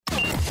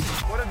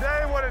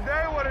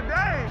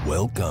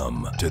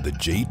Welcome to the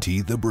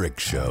JT the Brick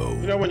Show.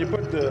 You know, when you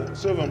put the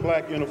silver and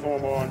black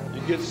uniform on,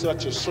 you get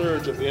such a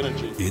surge of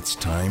energy. It's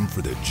time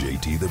for the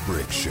JT the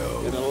Brick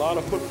Show. And a lot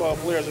of football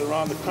players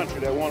around the country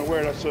that want to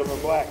wear that silver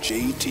and black.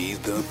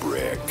 JT the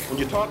Brick. When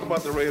you talk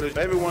about the Raiders,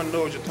 everyone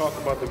knows you talk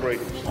about the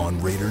Raiders.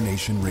 On Raider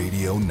Nation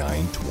Radio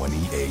 920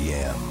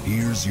 AM.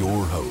 Here's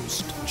your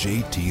host,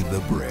 JT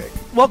the Brick.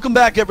 Welcome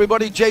back,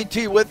 everybody.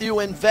 JT with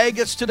you in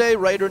Vegas today,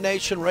 Raider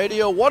Nation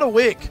Radio. What a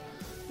week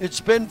it's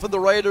been for the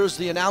Raiders.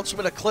 The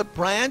announcement of Cliff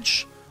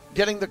Branch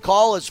getting the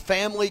call, his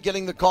family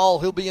getting the call.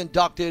 He'll be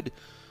inducted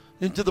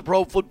into the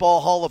Pro Football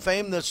Hall of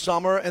Fame this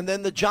summer. And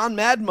then the John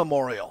Madden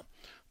Memorial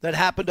that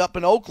happened up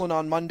in Oakland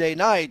on Monday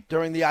night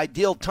during the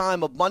ideal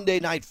time of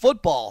Monday Night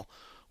Football,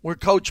 where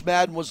Coach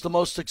Madden was the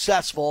most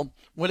successful,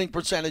 winning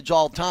percentage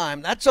all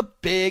time. That's a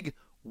big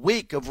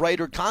week of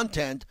Raider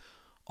content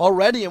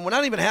already, and we're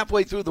not even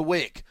halfway through the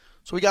week.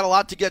 So we got a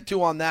lot to get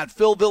to on that.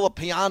 Phil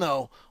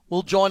Villapiano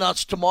will join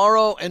us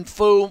tomorrow, and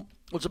Fu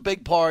was a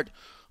big part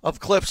of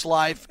Cliff's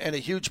life and a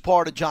huge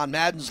part of John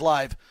Madden's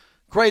life.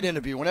 Great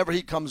interview whenever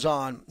he comes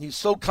on. He's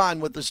so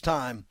kind with his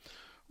time.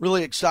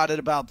 Really excited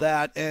about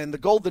that. And the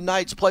Golden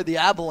Knights play the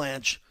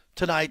Avalanche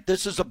tonight.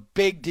 This is a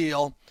big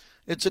deal.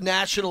 It's a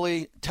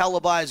nationally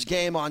televised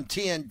game on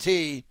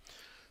TNT.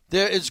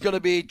 There is going to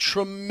be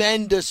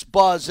tremendous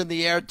buzz in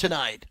the air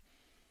tonight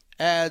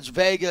as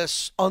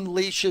Vegas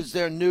unleashes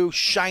their new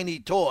shiny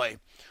toy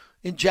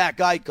in Jack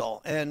Eichel.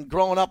 And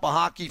growing up a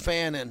hockey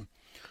fan and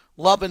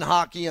loving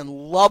hockey and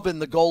loving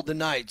the Golden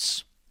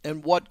Knights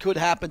and what could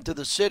happen to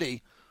the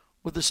city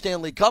with the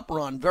Stanley Cup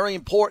run, very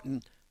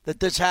important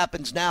that this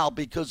happens now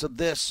because of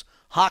this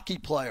hockey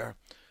player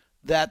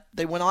that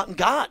they went out and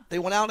got. They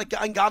went out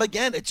and got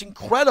again. It's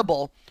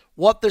incredible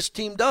what this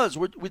team does.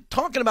 We're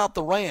talking about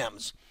the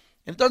Rams,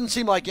 and it doesn't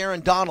seem like Aaron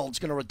Donald's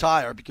going to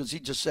retire because he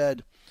just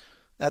said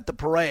at the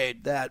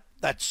parade that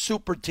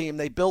super team,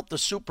 they built the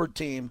super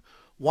team,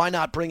 why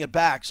not bring it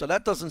back? So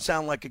that doesn't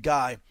sound like a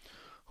guy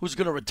who's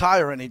going to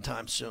retire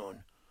anytime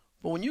soon.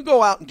 But when you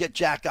go out and get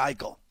Jack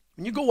Eichel,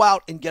 when you go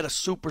out and get a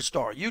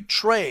superstar, you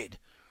trade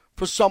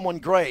for someone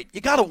great, you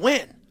got to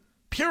win,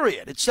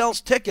 period. It sells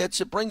tickets,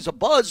 it brings a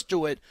buzz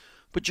to it,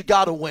 but you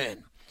got to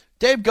win.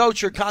 Dave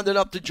Gocher, kind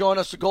enough to join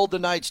us, the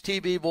Golden Knights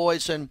TV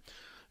voice. And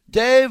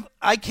Dave,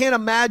 I can't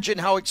imagine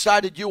how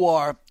excited you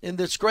are in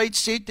this great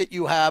seat that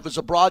you have as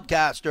a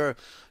broadcaster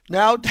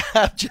now to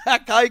have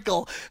Jack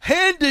Eichel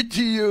handed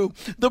to you.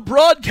 The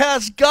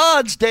broadcast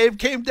gods, Dave,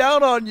 came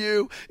down on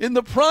you in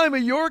the prime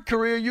of your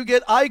career. You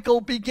get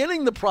Eichel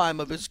beginning the prime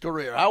of his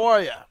career. How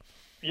are you?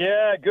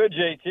 Yeah, good,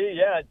 JT.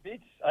 Yeah, it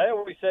beats. I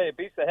always say it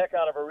beats the heck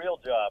out of a real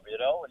job, and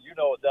you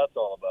know what that's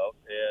all about.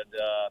 And,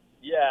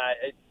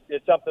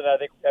 it's something I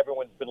think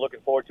everyone's been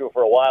looking forward to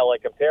for a while. I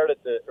compared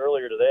it to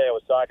earlier today. I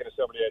was talking to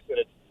somebody. I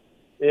said,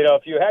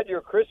 if you had your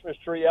Christmas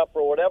tree up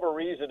for whatever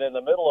reason in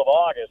the middle of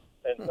August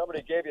and somebody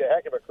gave you a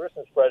heck of a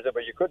Christmas present,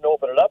 but you couldn't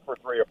open it up for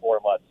 3 or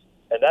 4 months.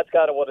 And that's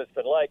kind of what it's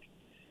been like,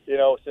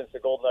 since the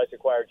Golden Knights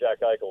acquired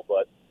Jack Eichel.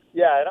 But,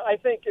 yeah, and I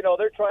think,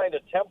 they're trying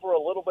to temper a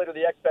little bit of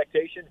the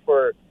expectation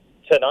for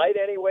tonight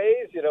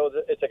anyways.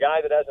 It's a guy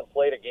that hasn't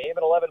played a game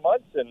in 11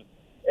 months, and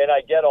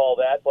I get all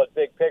that. But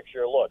big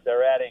picture, look,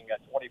 they're adding a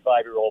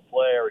 25-year-old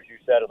player, as you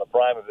said, in the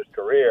prime of his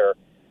career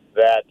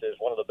that is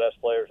one of the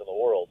best players in the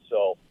world.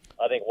 So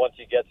I think once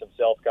he gets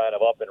himself kind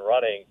of up and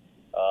running,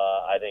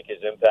 I think his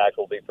impact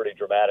will be pretty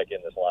dramatic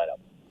in this lineup.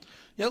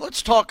 Yeah,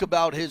 let's talk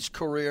about his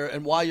career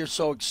and why you're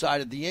so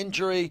excited. The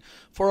injury,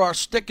 for our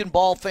stick and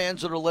ball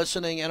fans that are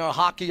listening and our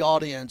hockey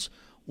audience,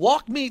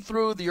 walk me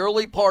through the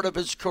early part of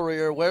his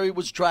career, where he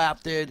was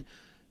drafted,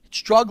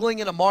 struggling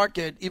in a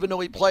market, even though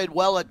he played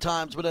well at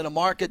times, but in a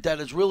market that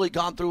has really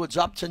gone through its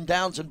ups and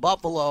downs in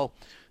Buffalo.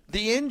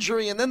 The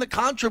injury and then the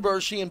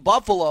controversy in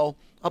Buffalo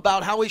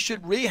about how he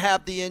should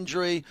rehab the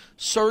injury,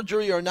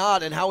 surgery or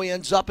not, and how he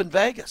ends up in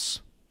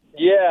Vegas.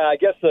 Yeah, I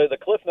guess the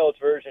Cliff Notes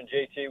version,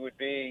 JT, would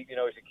be, he's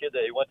a kid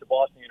that he went to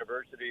Boston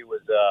University,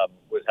 was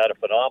had a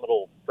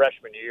phenomenal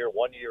freshman year,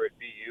 1 year at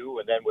BU,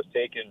 and then was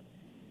taken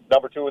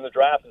number 2 in the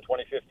draft in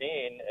 2015,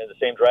 and the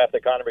same draft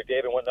that Connor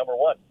McDavid went number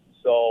 1.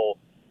 So,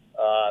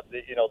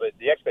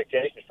 the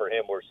expectations for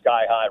him were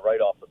sky high right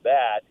off the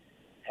bat.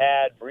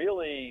 Had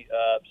really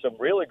some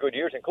really good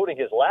years, including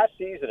his last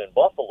season in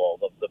Buffalo,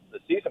 the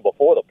season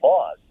before the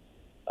pause.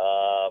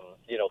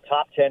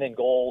 Top 10 in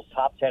goals,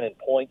 top 10 in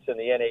points in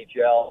the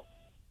NHL.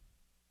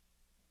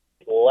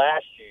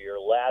 Last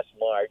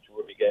March,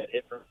 where he got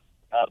hit from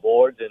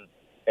boards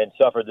and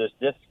suffered this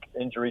disc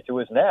injury to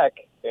his neck,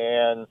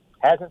 and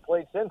hasn't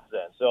played since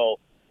then. So,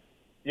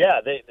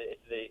 yeah,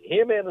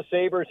 him and the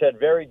Sabres had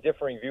very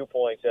differing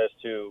viewpoints as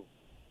to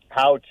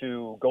how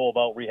to go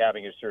about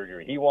rehabbing his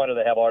surgery. He wanted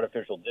to have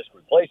artificial disc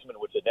replacement,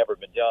 which had never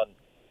been done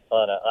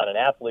on an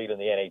athlete in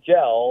the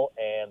NHL,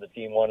 and the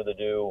team wanted to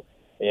do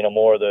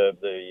more of the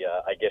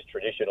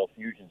traditional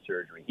fusion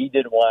surgery. He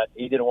didn't want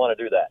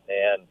to do that.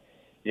 And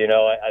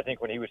I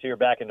think when he was here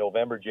back in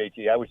November,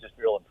 JT, I was just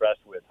real impressed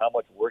with how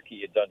much work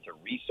he had done to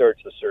research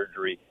the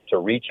surgery, to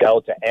reach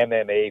out to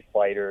MMA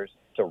fighters,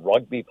 to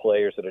rugby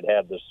players that had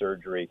had the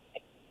surgery.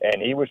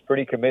 and he was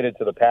pretty committed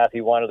to the path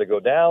he wanted to go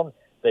down.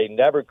 They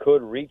never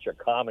could reach a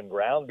common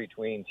ground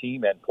between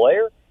team and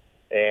player,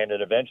 and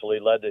it eventually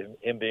led to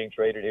him being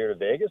traded here to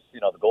Vegas. You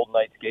know, the Golden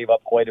Knights gave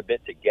up quite a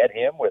bit to get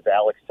him with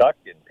Alex Tuch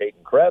and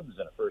Peyton Krebs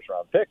and a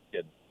first-round pick.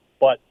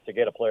 But to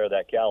get a player of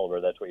that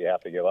caliber, that's what you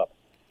have to give up.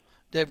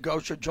 Dave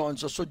Goucher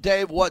joins us. So,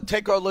 Dave,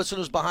 take our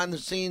listeners behind the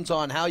scenes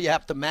on how you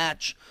have to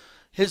match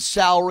his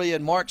salary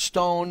and Mark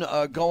Stone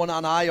going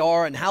on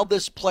IR and how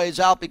this plays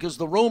out, because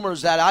the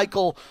rumors that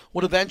Eichel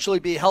would eventually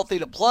be healthy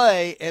to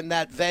play and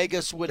that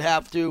Vegas would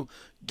have to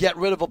get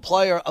rid of a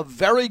player, a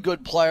very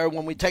good player,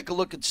 when we take a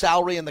look at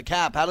salary and the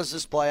cap. How does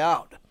this play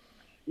out?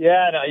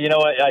 Yeah, no, you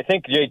know, I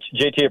think,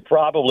 JT,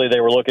 probably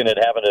they were looking at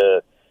having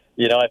to,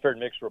 you know, I've heard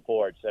mixed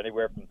reports,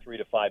 anywhere from $3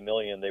 to $5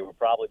 million they were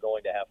probably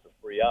going to have to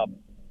free up.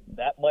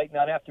 That might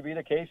not have to be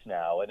the case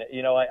now. And,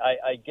 you know,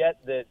 I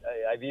get that.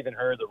 I've even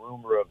heard the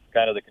rumor of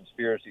kind of the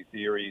conspiracy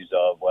theories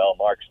of, well,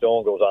 Mark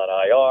Stone goes on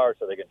IR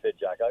so they can fit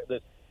Jack.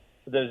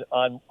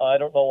 I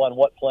don't know on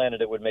what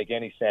planet it would make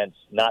any sense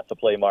not to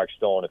play Mark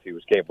Stone if he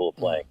was capable of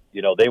playing.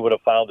 You know, they would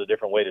have found a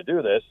different way to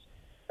do this,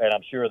 and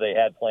I'm sure they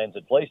had plans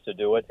in place to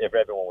do it if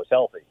everyone was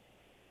healthy.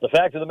 The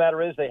fact of the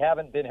matter is they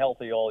haven't been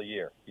healthy all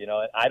year. You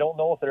know, I don't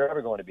know if they're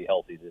ever going to be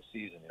healthy this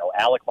season. You know,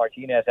 Alec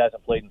Martinez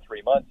hasn't played in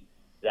 3 months.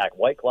 Zach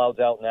Whitecloud's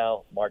out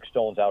now. Mark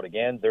Stone's out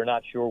again. They're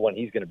not sure when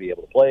he's going to be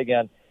able to play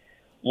again.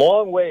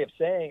 Long way of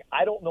saying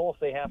I don't know if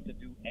they have to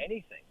do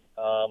anything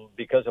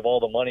because of all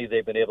the money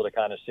they've been able to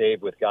kind of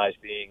save with guys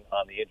being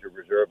on the injured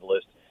reserve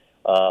list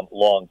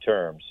long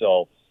term.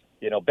 So,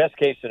 you know, best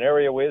case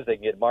scenario is they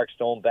can get Mark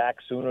Stone back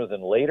sooner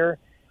than later,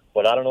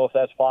 but I don't know if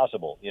that's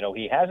possible. You know,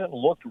 he hasn't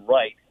looked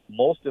right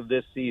most of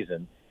this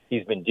season.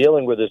 He's been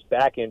dealing with his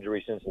back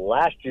injury since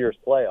last year's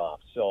playoffs.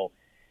 So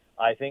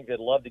I think they'd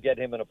love to get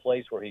him in a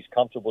place where he's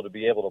comfortable to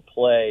be able to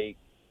play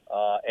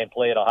and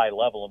play at a high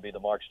level and be the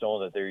Mark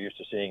Stone that they're used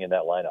to seeing in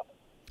that lineup.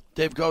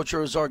 Dave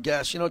Goucher is our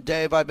guest. You know,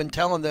 Dave, I've been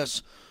telling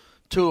this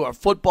to our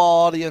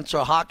football audience,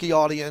 our hockey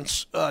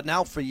audience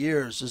now for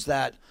years, is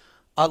that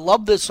I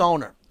love this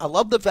owner. I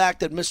love the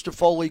fact that Mr.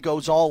 Foley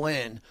goes all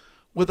in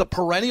with a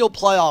perennial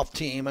playoff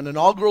team, an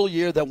inaugural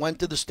year that went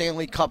to the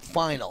Stanley Cup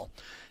final.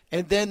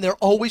 And then they're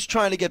always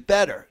trying to get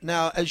better.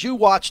 Now, as you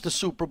watch the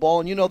Super Bowl,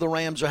 and you know the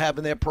Rams are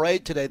having their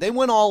parade today, they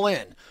went all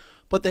in.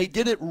 But they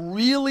did it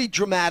really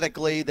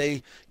dramatically.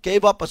 They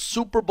gave up a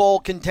Super Bowl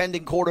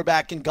contending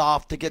quarterback in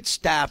Goff to get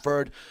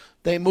Stafford.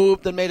 They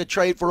moved and made a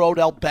trade for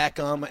Odell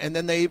Beckham. And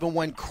then they even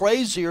went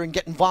crazier in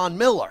getting Von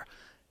Miller.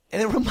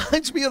 And it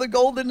reminds me of the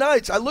Golden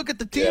Knights. I look at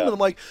the team and I'm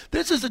like,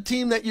 this is a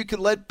team that you could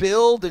let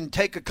build and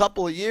take a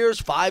couple of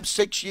years,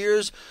 5-6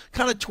 years,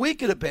 kind of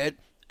tweak it a bit.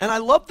 And I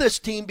love this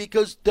team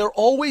because they're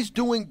always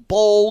doing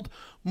bold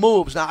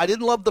moves. Now, I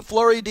didn't love the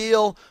Fleury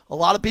deal. A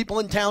lot of people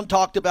in town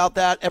talked about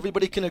that.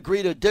 Everybody can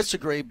agree to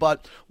disagree.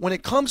 But when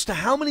it comes to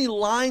how many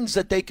lines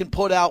that they can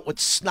put out with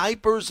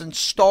snipers and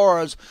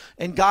stars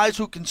and guys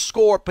who can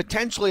score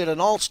potentially at an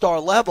all-star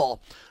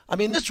level, I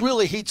mean, this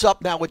really heats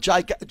up now with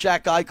Jack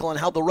Eichel and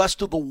how the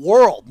rest of the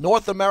world,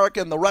 North America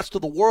and the rest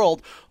of the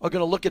world, are going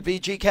to look at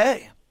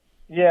VGK.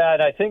 Yeah,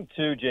 and I think,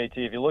 too, JT,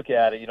 if you look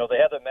at it, you know, they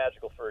have that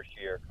magical first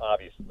year,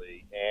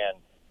 obviously.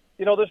 And,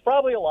 you know, there's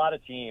probably a lot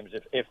of teams,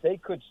 if they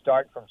could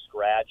start from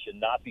scratch and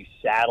not be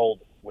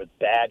saddled with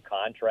bad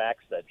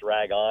contracts that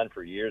drag on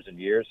for years and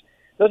years,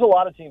 there's a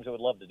lot of teams that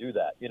would love to do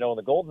that. You know, and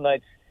the Golden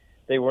Knights,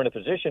 they were in a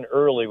position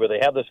early where they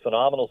have this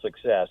phenomenal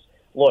success.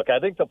 Look, I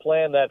think the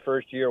plan that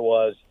first year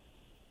was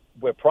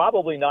we're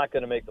probably not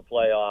going to make the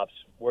playoffs.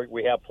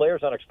 We have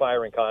players on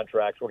expiring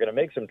contracts. We're going to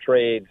make some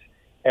trades,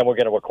 and we're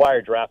going to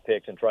acquire draft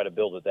picks and try to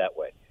build it that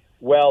way.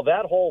 Well,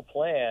 that whole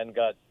plan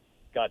got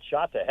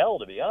shot to hell,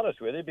 to be honest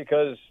with you,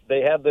 because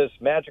they had this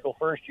magical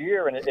first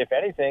year, and if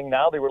anything,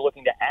 now they were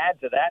looking to add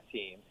to that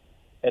team,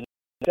 and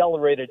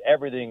accelerated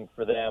everything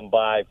for them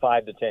by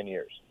 5 to 10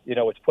 years. You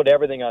know, it's put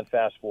everything on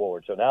fast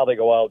forward. So now they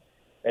go out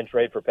and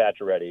trade for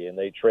Pacioretty, and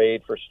they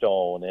trade for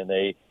Stone, and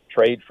they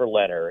trade for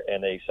Leonard,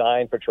 and they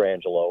sign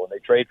Pietrangelo, and they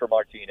trade for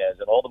Martinez,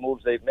 and all the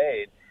moves they've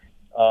made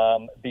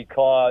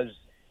because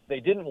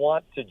they didn't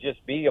want to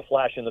just be a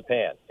flash in the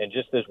pan and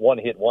just this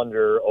one-hit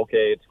wonder,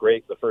 okay, it's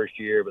great the first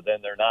year, but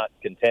then they're not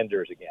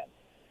contenders again.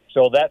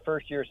 So that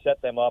first year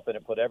set them up, and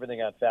it put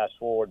everything on fast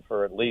forward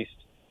for at least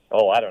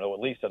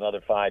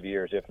another 5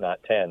 years, if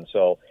not 10.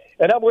 So,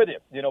 and I'm with you.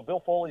 You know,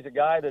 Bill Foley's a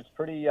guy that's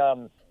pretty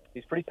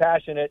he's pretty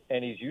passionate,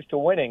 and he's used to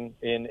winning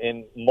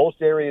in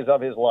most areas of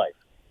his life.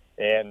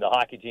 And the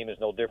hockey team is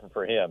no different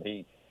for him.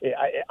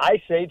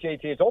 I say,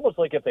 JT, it's almost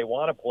like if they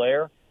want a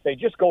player, they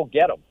just go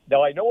get them.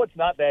 Now, I know it's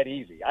not that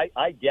easy.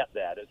 I get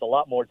that. It's a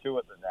lot more to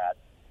it than that.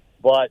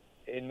 But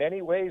in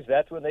many ways,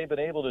 that's what they've been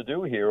able to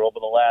do here over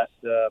the last,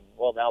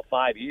 now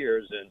 5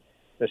 years, and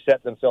to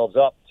set themselves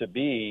up to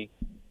be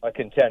a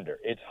contender.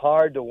 It's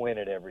hard to win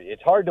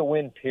it's hard to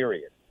win,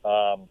 period.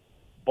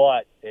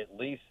 But at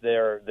least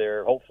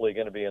they're hopefully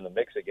going to be in the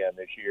mix again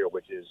this year,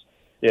 which is,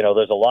 you know,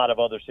 there's a lot of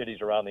other cities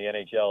around the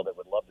NHL that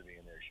would love to be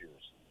in their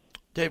shoes.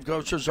 Dave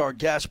Gosher's our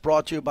guest,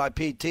 brought to you by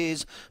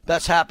PT's.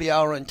 Best happy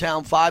hour in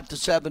town, 5 to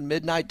 7,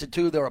 midnight to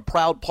 2. They're a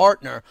proud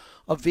partner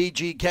of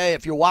VGK.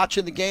 If you're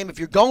watching the game, if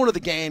you're going to the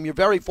game, you're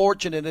very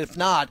fortunate. If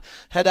not,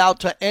 head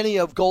out to any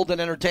of Golden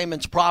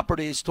Entertainment's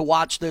properties to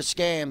watch this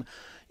game.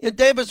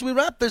 Dave, as we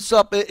wrap this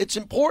up, it's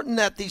important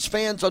that these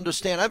fans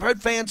understand. I've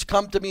heard fans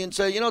come to me and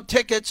say,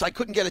 tickets, I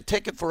couldn't get a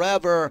ticket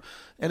forever,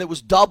 and it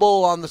was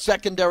double on the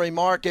secondary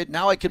market.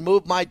 Now I can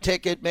move my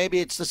ticket. Maybe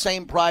it's the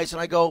same price.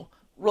 And I go,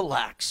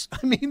 relax.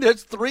 I mean,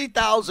 there's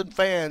 3,000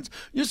 fans.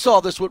 You saw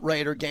this with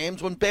Raider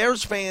games. When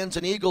Bears fans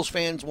and Eagles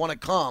fans want to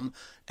come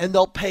and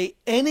they'll pay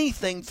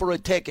anything for a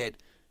ticket,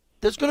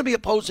 there's going to be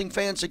opposing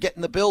fans that get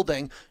in the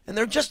building, and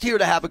they're just here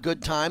to have a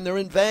good time. They're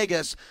in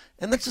Vegas,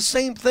 and that's the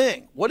same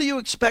thing. What do you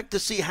expect to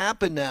see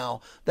happen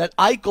now that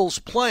Eichel's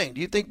playing?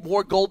 Do you think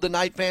more Golden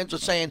Knight fans are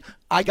saying,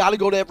 I got to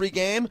go to every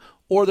game?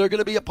 Or they're going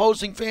to be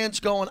opposing fans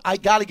going, I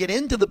got to get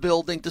into the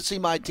building to see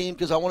my team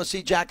because I want to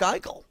see Jack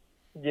Eichel?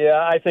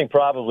 Yeah, I think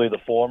probably the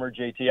former,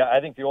 JT. I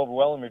think the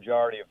overwhelming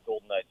majority of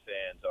Golden Knights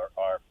fans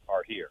are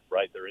here,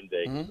 right? They're in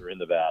Vegas, They're in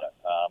Nevada.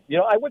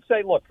 I would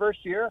say, look,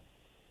 first year,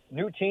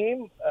 new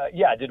team.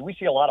 Did we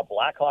see a lot of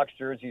Blackhawks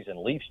jerseys and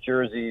Leafs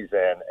jerseys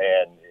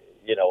and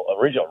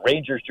original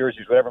Rangers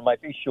jerseys, whatever it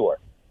might be? Sure.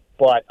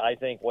 But I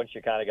think once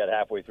you kind of got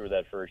halfway through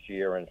that first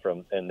year and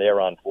from there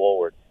on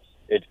forward,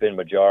 it's been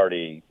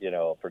majority,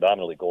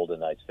 predominantly Golden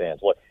Knights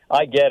fans. Look,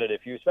 I get it.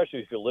 Especially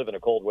if you live in a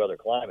cold weather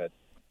climate,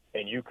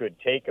 and you could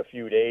take a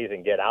few days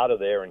and get out of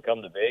there and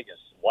come to Vegas,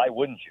 why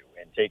wouldn't you?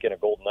 And take in a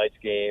Golden Knights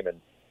game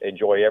and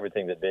enjoy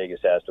everything that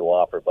Vegas has to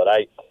offer. But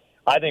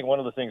I think one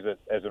of the things that,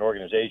 as an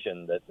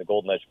organization, that the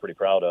Golden Knights are pretty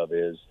proud of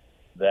is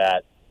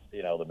that,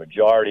 the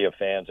majority of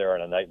fans are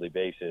on a nightly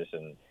basis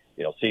and,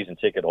 season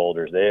ticket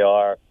holders. They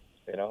are,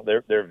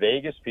 they're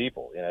Vegas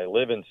people. They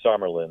live in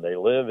Summerlin. They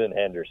live in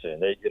Henderson.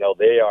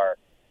 They are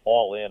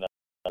all in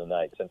on the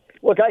Knights. And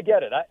look, I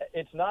get it.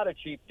 It's not a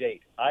cheap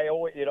date. I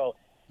always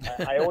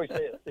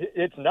say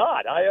it's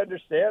not. I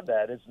understand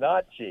that. It's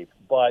not cheap.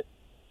 But,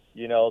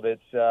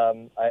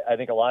 I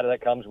think a lot of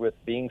that comes with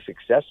being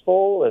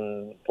successful,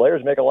 and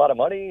players make a lot of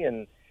money,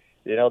 and,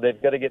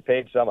 they've got to get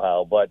paid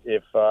somehow. But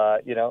if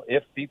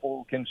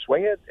people can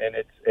swing it, and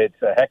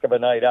it's a heck of a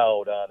night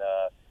out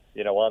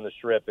on the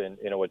Strip and,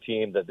 a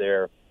team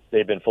that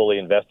they've been fully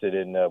invested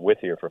in with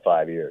here for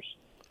 5 years.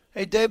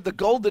 Hey, Dave, the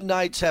Golden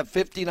Knights have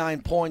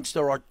 59 points.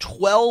 There are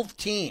 12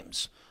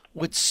 teams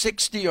with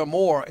 60 or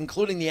more,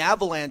 including the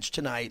Avalanche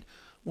tonight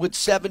with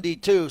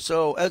 72.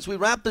 So as we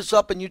wrap this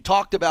up, and you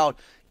talked about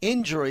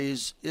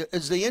injuries,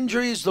 is the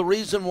injuries the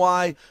reason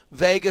why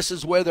Vegas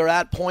is where they're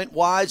at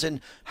point-wise? And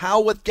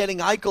how with getting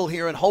Eichel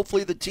here and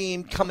hopefully the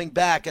team coming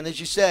back, and as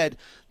you said,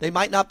 they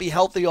might not be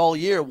healthy all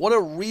year, what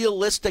are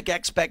realistic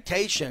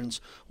expectations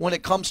when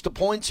it comes to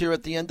points here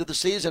at the end of the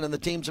season and the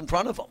teams in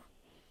front of them?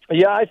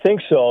 Yeah, I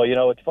think so.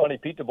 It's funny.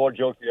 Pete DeBoer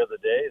joked the other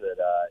day that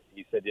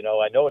he said,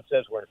 I know it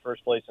says we're in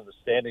first place in the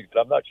standings, but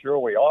I'm not sure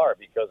we are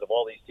because of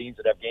all these teams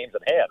that have games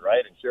at hand,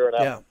 right? And sure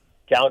enough,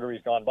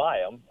 Calgary's gone by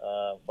them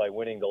by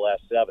winning the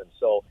last 7.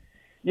 So,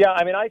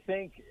 I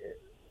think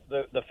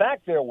the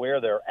fact they're where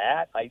they're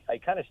at, I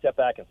kind of step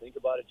back and think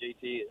about it,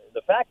 JT.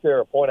 The fact they're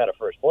a point out of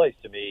first place,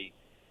 to me,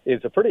 is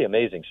a pretty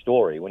amazing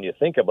story when you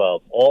think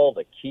about all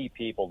the key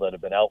people that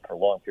have been out for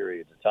long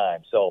periods of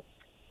time. So,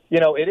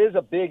 it is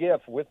a big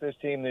if with this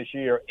team this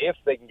year, if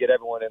they can get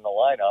everyone in the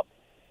lineup.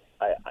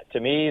 To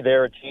me,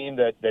 they're a team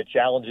that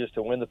challenges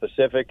to win the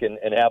Pacific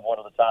and have one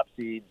of the top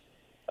seeds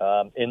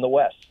in the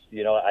West.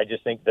 I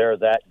just think they're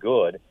that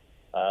good.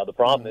 The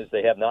problem is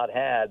they have not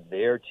had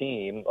their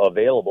team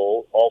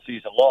available all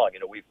season long.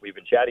 We've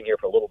been chatting here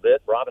for a little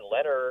bit. Robin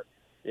Lehner,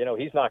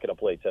 he's not going to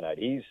play tonight.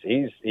 He's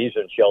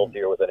been shelved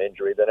here with an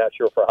injury. They're not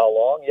sure for how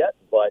long yet,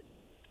 but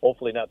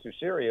hopefully not too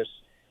serious.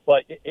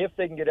 But if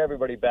they can get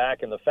everybody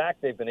back, and the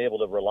fact they've been able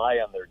to rely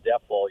on their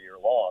depth all year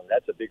long,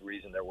 that's a big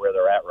reason they're where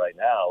they're at right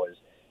now, is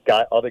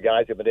other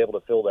guys have been able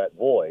to fill that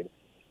void.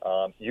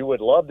 You would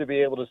love to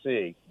be able to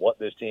see what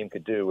this team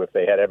could do if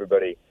they had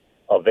everybody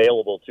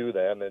available to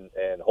them,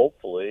 and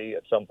hopefully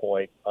at some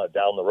point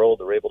down the road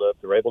they're able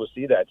to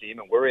see that team,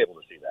 and we're able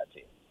to see that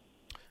team.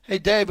 Hey,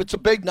 Dave, it's a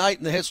big night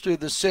in the history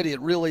of the city.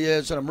 It really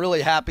is, and I'm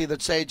really happy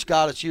that Sage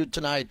got us you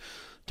tonight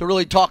to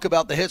really talk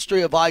about the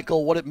history of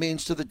Eichel, what it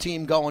means to the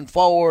team going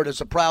forward as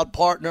a proud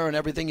partner and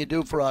everything you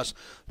do for us.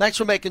 Thanks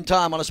for making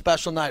time on a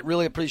special night.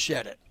 Really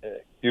appreciate it.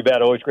 You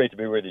bet. Always great to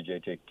be with you,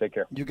 JT. Take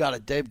care. You got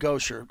it. Dave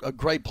Gosher, a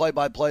great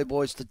play-by-play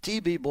voice, the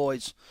TV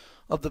voice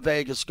of the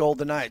Vegas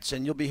Golden Knights.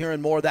 And you'll be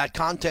hearing more of that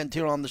content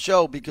here on the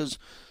show because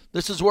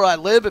this is where I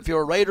live. If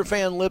you're a Raider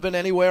fan living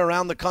anywhere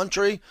around the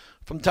country,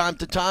 from time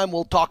to time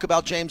we'll talk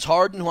about James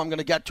Harden, who I'm going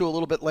to get to a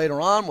little bit later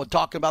on. We'll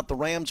talk about the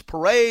Rams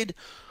parade.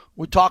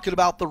 We're talking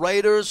about the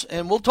Raiders,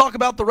 and we'll talk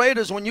about the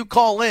Raiders when you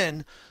call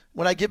in,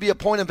 when I give you a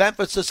point of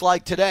emphasis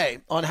like today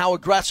on how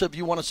aggressive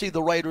you want to see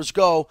the Raiders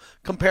go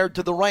compared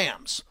to the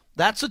Rams.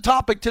 That's the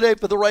topic today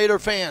for the Raider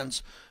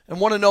fans, and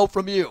want to know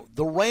from you.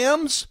 The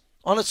Rams,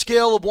 on a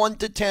scale of 1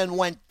 to 10,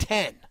 went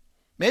 10,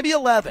 maybe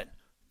 11.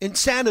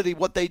 Insanity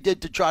what they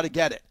did to try to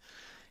get it.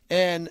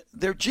 And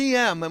their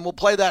GM, and we'll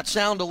play that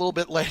sound a little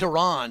bit later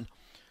on,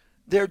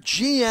 their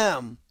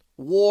GM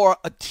wore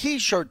a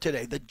T-shirt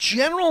today. The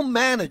general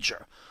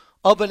manager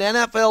of an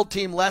NFL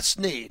team, Les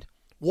Snead,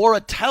 wore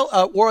a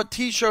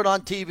T-shirt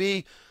on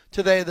TV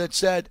today that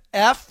said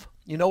F,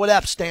 you know what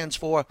F stands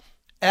for,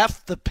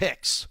 F the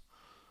picks.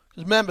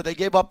 Because remember, they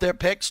gave up their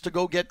picks to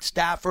go get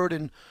Stafford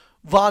and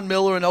Von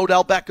Miller and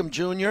Odell Beckham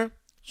Jr.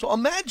 So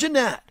imagine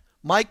that.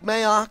 Mike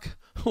Mayock,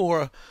 who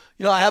I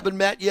haven't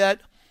met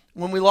yet,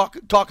 when we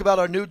talk about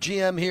our new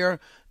GM here,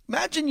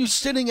 imagine you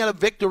sitting at a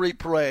victory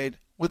parade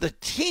with a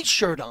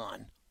T-shirt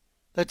on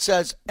that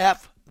says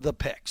F the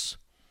picks.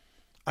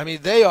 I mean,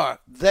 they are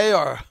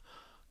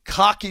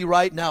cocky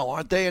right now,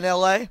 aren't they, in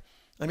L.A.?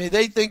 I mean,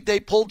 they think they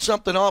pulled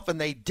something off,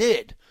 and they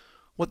did.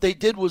 What they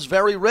did was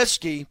very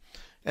risky,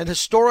 and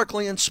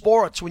historically in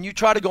sports, when you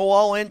try to go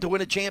all in to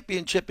win a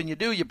championship, and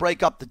you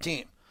break up the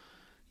team.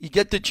 You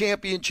get the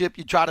championship,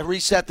 you try to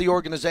reset the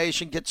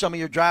organization, get some of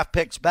your draft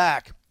picks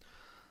back.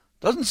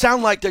 Doesn't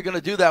sound like they're going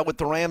to do that with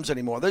the Rams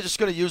anymore. They're just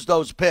going to use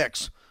those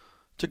picks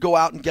to go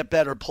out and get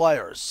better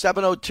players.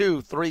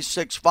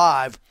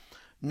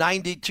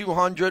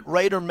 702-365-9200.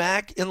 Raider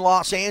Mac in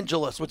Los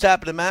Angeles. What's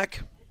happening,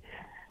 Mac?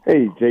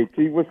 Hey,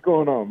 JT, what's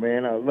going on,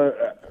 man? I love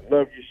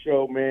your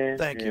show, man.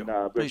 Thank you. And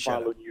I've been Appreciate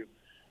following you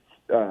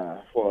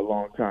for a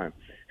long time.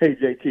 Hey,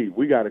 JT,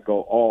 we got to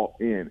go all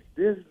in.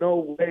 There's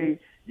no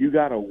way you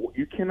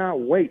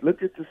cannot wait.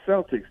 Look at the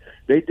Celtics.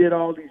 They did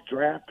all these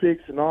draft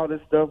picks and all this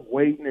stuff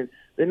waiting, and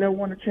they never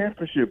won a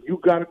championship. You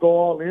got to go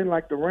all in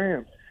like the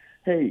Rams.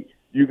 Hey,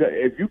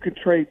 if you could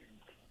trade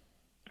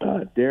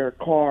Derek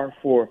Carr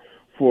for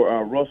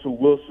Russell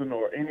Wilson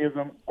or any of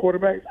them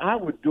quarterbacks, I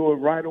would do it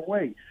right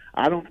away.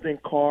 I don't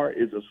think Carr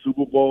is a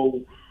Super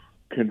Bowl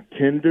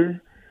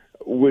contender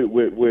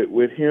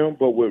with him,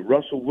 but with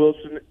Russell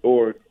Wilson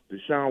or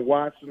Deshaun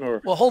Watson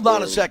or – Well, hold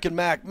on a second,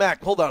 Mac.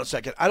 Mac, hold on a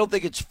second. I don't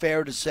think it's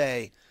fair to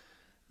say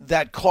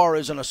that Carr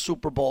isn't a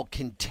Super Bowl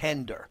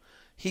contender.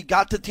 He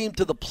got the team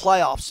to the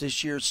playoffs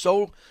this year.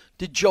 So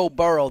did Joe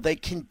Burrow. They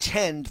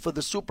contend for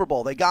the Super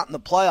Bowl. They got in the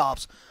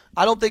playoffs.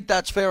 I don't think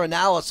that's fair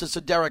analysis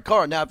of Derek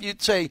Carr. Now,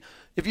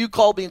 if you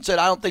called me and said,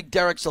 I don't think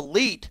Derek's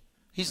elite,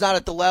 he's not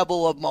at the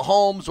level of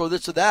Mahomes or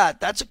this or that,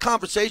 that's a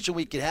conversation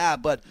we could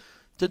have. But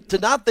to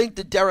not think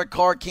that Derek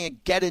Carr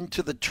can't get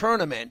into the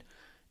tournament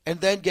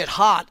and then get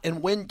hot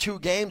and win 2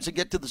 games and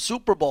get to the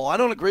Super Bowl, I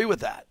don't agree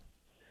with that.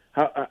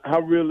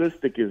 How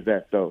realistic is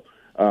that, though?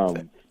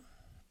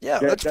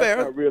 That's fair.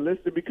 That's not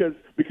realistic because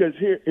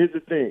here's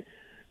the thing.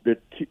 The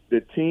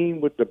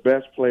team with the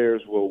best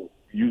players will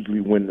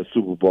usually win the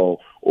Super Bowl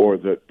or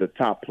the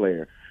top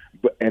player.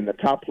 And the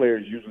top player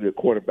is usually a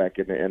quarterback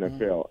in the NFL.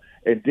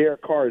 Mm-hmm. And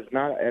Derek Carr is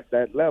not at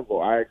that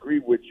level. I agree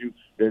with you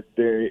that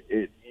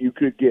you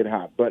could get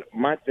hot. But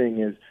my thing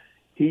is,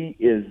 we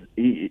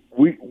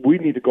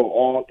need to go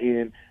all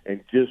in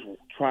and just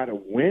try to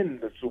win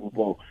the Super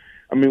Bowl.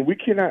 I mean, we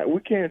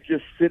can't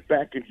just sit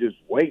back and just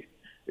wait.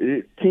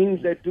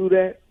 Teams that do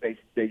that, they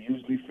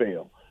usually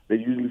fail. They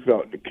usually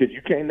fail because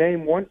you can't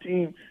name one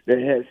team that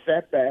has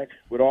sat back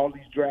with all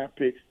these draft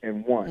picks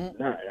and won.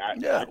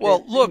 I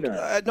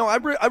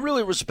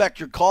really respect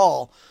your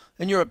call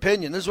and your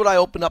opinion. This is what I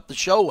opened up the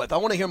show with. I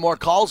want to hear more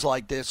calls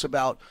like this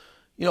about,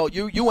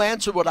 you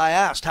answered what I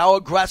asked. How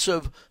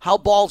aggressive, how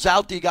balls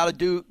out do you got to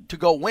do to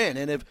go win?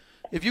 And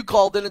if you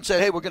called in and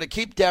said, hey, we're going to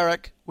keep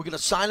Derek, we're going to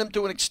sign him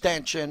to an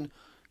extension,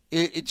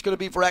 it's going to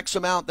be for X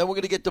amount, then we're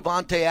going to get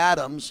Devontae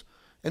Adams,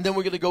 and then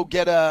we're going to go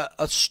get a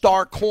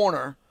star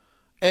corner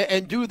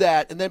and do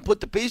that and then put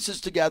the pieces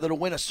together to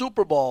win a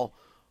Super Bowl.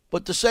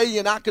 But to say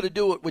you're not going to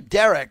do it with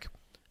Derek,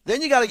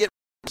 then you got to get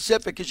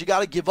specific because you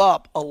got to give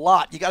up a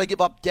lot. You got to give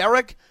up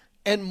Derek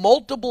and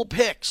multiple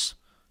picks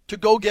to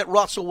go get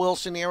Russell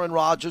Wilson, Aaron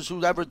Rodgers,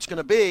 whoever it's going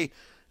to be,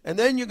 and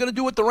then you're going to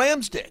do what the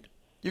Rams did.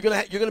 You're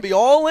going to be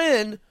all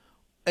in,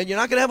 and you're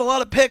not going to have a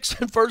lot of picks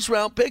and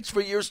first-round picks for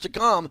years to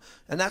come,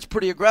 and that's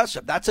pretty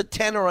aggressive. That's a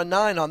 10 or a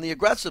 9 on the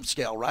aggressive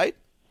scale, right?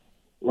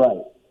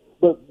 Right.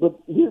 But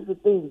here's the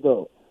thing,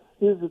 though.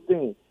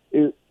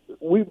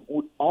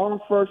 Our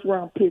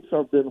first-round picks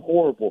have been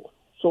horrible.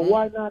 So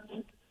why not?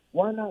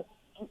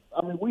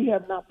 I mean, we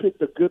have not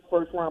picked a good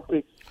first-round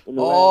pick in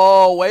the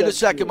last wait a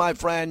second, my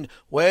friend.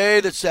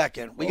 Wait a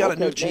second. We got a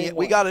new GM.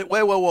 We got it.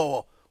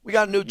 Whoa. We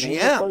got a new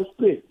GM. First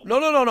pick.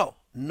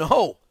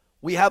 No.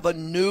 We have a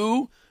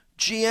new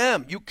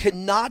GM. You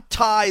cannot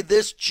tie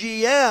this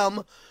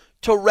GM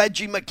to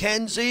Reggie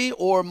McKenzie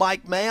or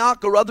Mike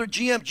Mayock or other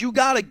GMs. You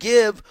got to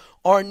give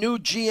our new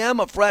GM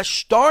a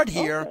fresh start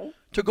here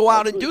to go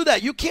out and do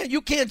that. You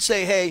can't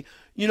say, hey,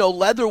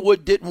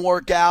 Leatherwood didn't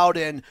work out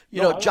and,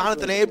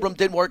 Jonathan Abram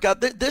didn't work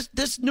out.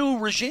 This new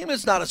regime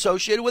is not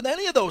associated with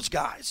any of those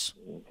guys.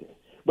 Okay.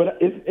 But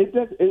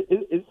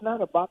it's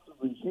not about the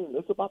regime.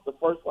 It's about the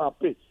first-round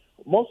picks.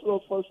 Most of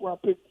those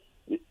first-round picks,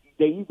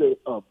 they either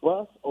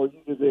bust or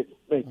either they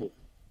make it.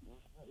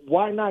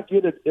 Why not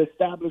get an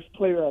established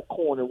player at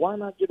corner? Why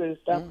not get an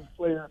established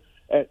player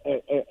at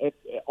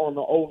on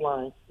the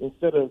O-line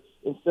instead of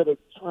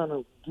trying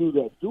to do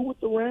that? Do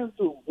what the Rams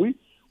do. We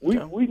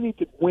need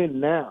to win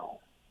now.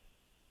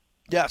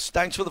 Yes,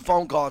 thanks for the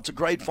phone call. It's a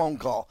great phone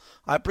call.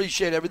 I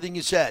appreciate everything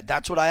you said.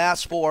 That's what I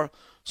asked for.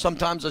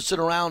 Sometimes I sit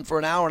around for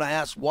an hour and I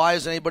ask, why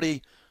isn't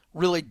anybody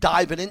really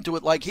diving into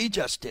it like he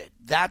just did?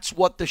 That's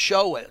what the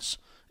show is,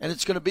 and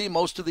it's going to be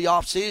most of the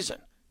offseason.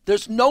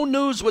 There's no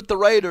news with the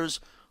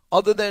Raiders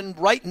other than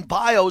writing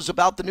bios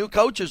about the new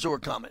coaches who are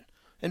coming.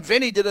 And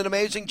Vinny did an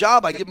amazing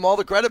job. I give him all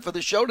the credit for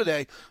the show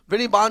today.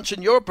 Vinny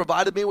Bonsignore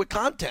provided me with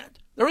content.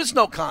 There is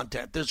no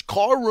content. There's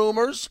car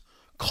rumors,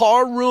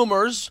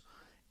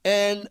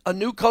 and a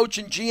new coach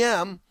and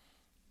GM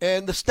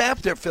and the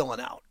staff they're filling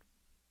out.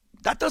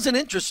 That doesn't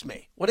interest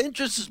me. What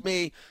interests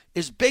me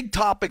is big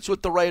topics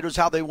with the Raiders,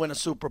 how they win a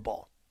Super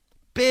Bowl.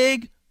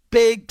 Big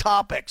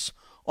topics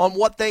on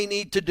what they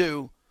need to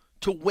do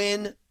to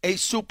win a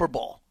Super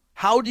Bowl.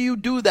 How do you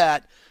do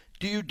that?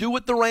 Do you do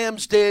what the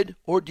Rams did,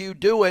 or do you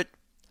do it?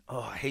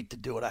 Oh, I hate to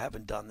do it. I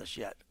haven't done this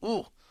yet.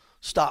 Ooh,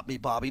 stop me,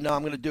 Bobby. No,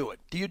 I'm going to do it.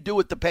 Do you do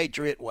it the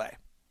Patriot way?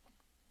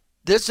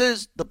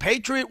 The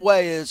Patriot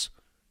way is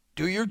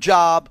do your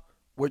job.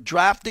 We're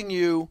drafting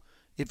you.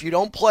 If you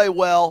don't play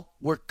well,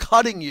 we're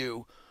cutting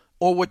you,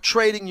 or we're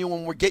trading you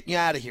and we're getting you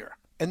out of here.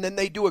 And then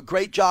they do a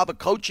great job of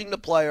coaching the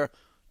player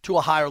to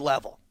a higher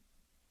level.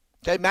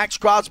 Okay, Max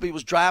Crosby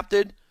was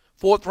drafted.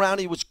 4th round,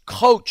 he was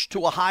coached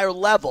to a higher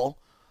level,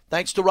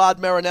 thanks to Rod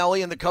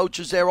Marinelli and the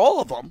coaches there,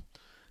 all of them.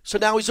 So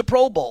now he's a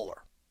Pro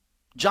Bowler.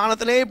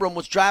 Jonathan Abram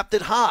was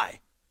drafted high.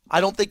 I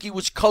don't think he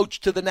was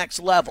coached to the next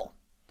level.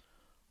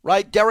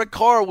 Right? Derek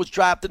Carr was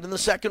drafted in the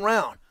 2nd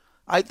round.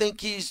 I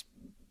think he's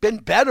been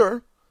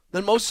better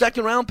than most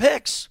second-round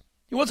picks.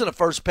 He wasn't a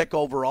first pick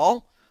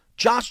overall.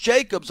 Josh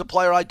Jacobs, a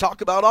player I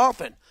talk about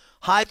often,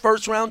 high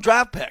first-round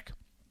draft pick.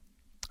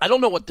 I don't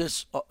know what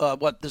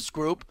this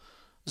group,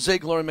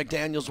 Ziegler and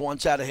McDaniels,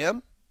 wants out of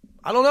him.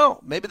 I don't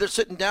know. Maybe they're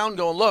sitting down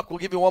going, look, we'll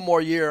give you one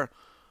more year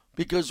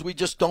because we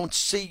just don't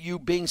see you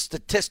being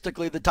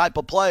statistically the type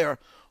of player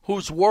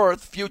who's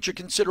worth future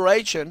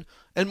consideration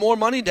and more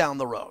money down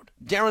the road.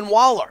 Darren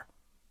Waller.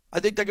 I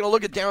think they're going to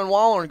look at Darren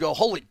Waller and go,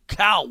 holy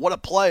cow, what a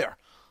player.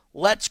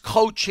 Let's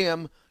coach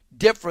him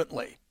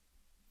differently.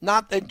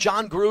 Not that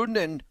John Gruden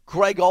and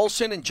Greg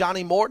Olson and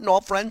Johnny Morton,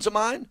 all friends of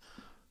mine,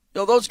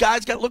 those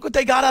guys look what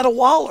they got out of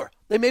Waller.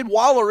 They made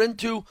Waller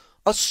into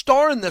a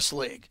star in this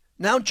league.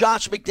 Now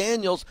Josh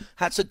McDaniels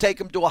has to take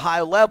him to a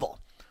higher level.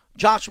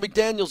 Josh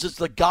McDaniels is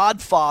the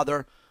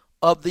godfather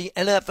of the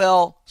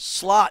NFL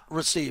slot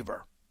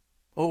receiver,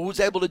 who's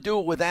able to do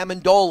it with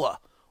Amendola,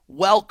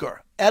 Welker,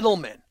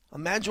 Edelman.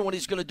 Imagine what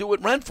he's going to do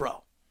with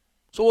Renfro.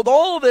 So with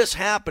all of this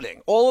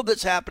happening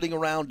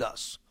around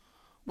us,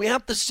 we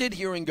have to sit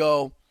here and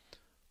go,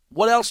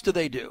 what else do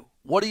they do?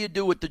 What do you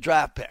do with the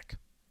draft pick?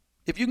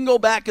 If you can go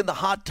back in the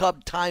hot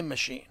tub time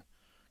machine,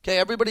 okay,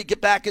 everybody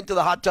get back into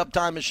the hot tub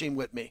time machine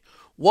with me.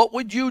 What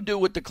would you do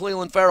with the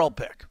Cleveland Farrell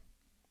pick?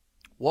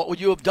 What would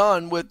you have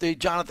done with the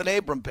Jonathan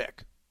Abram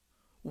pick?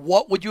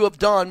 What would you have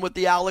done with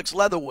the Alex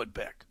Leatherwood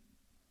pick?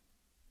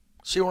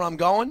 See where I'm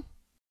going?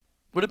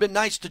 Would have been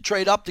nice to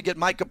trade up to get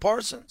Micah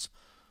Parsons.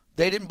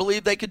 They didn't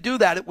believe they could do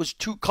that. It was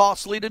too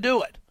costly to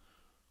do it.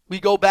 We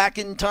go back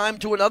in time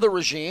to another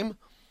regime,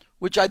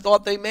 which I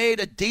thought they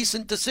made a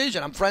decent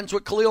decision. I'm friends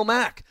with Khalil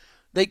Mack.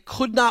 They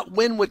could not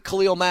win with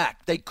Khalil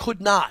Mack. They could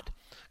not.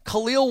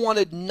 Khalil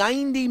wanted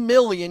 $90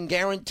 million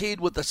guaranteed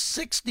with a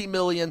 $60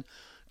 million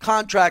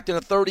contract and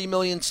a $30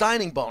 million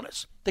signing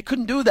bonus. They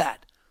couldn't do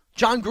that.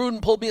 John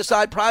Gruden pulled me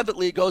aside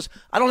privately. He goes,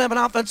 I don't have an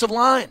offensive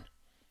line.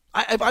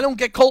 If I don't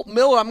get Colton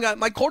Miller,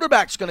 my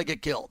quarterback's going to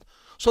get killed.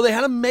 So they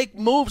had to make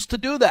moves to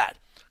do that.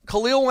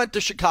 Khalil went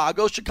to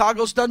Chicago.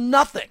 Chicago's done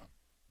nothing.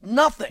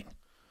 Nothing.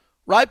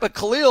 Right? But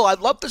Khalil, I'd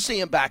love to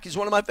see him back. He's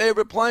one of my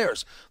favorite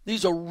players.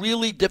 These are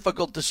really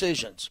difficult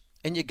decisions.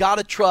 And you got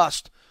to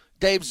trust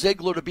Dave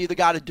Ziegler to be the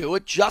guy to do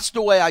it, just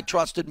the way I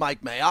trusted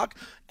Mike Mayock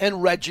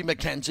and Reggie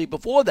McKenzie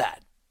before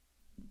that.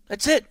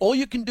 That's it. All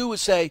you can do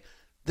is say,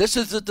 this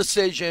is the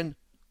decision.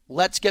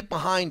 Let's get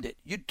behind it.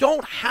 You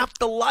don't have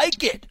to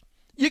like it.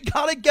 You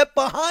got to get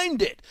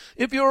behind it.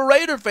 If you're a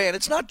Raider fan,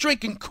 it's not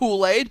drinking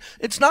Kool-Aid.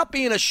 It's not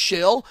being a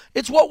shill.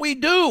 It's what we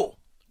do.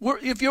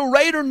 If you're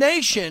Raider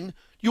Nation,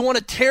 you want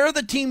to tear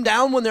the team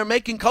down when they're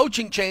making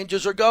coaching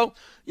changes or go,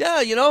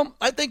 yeah,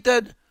 I think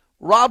that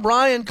Rob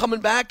Ryan coming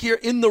back here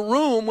in the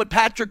room with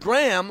Patrick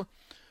Graham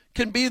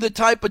can be the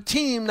type of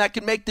team that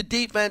can make the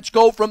defense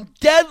go from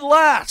dead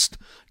last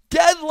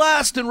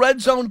in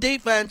red zone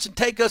defense and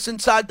take us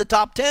inside the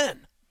top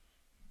 10.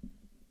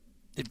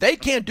 If they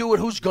can't do it,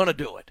 who's going to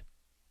do it?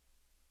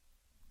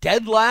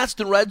 Dead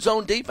last in red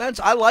zone defense?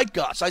 I like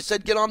Gus. I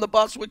said get on the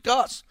bus with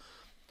Gus.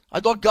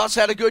 I thought Gus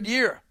had a good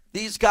year.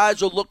 These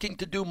guys are looking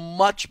to do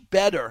much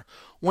better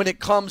when it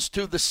comes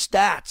to the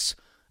stats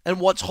and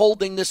what's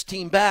holding this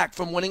team back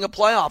from winning a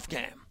playoff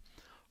game.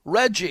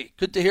 Reggie,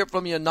 good to hear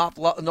from you in North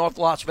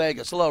Las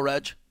Vegas. Hello,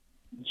 Reg.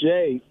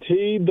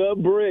 JT the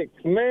Brick.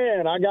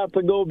 Man, I got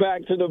to go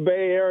back to the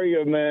Bay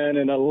Area, man,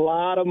 and a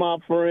lot of my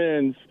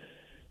friends,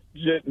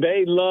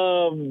 they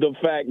love the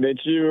fact that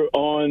you're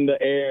on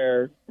the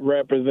air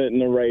representing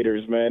the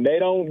Raiders, man. They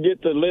don't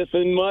get to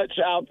listen much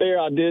out there.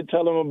 I did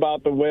tell them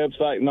about the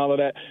website and all of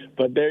that,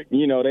 but they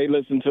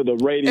listen to the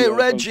radio.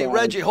 Hey,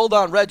 Reggie, hold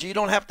on, Reggie. You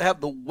don't have to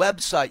have the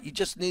website. You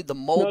just need the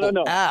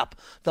mobile app,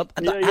 the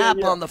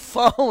app on the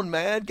phone,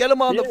 man. Get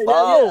them on the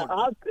phone.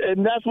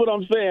 And that's what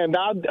I'm saying.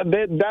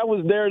 That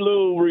was their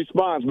little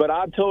response, but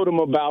I told them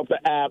about the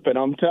app, and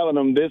I'm telling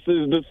them this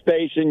is the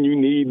station you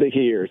need to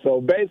hear.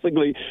 So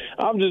basically,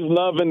 I'm just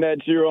loving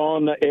that you're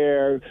on the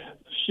air,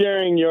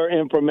 sharing your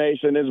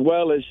information as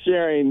well as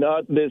sharing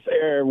this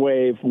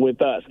airwave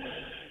with us.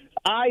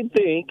 I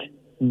think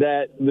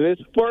that this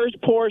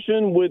first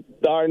portion with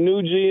our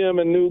new GM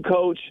and new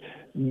coach,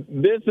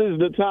 this is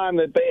the time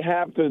that they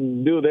have to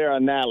do their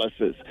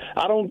analysis.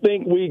 I don't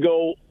think we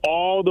go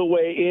all the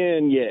way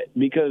in yet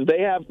because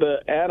they have to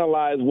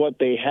analyze what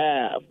they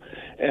have.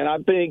 And I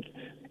think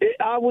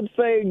I would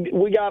say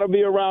we got to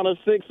be around a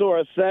 6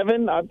 or a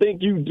 7. I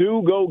think you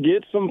do go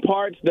get some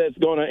parts that's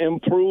going to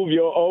improve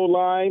your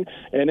O-line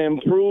and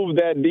improve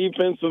that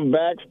defensive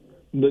back,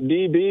 the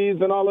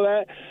DBs and all of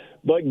that.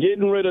 But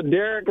getting rid of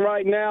Derek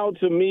right now,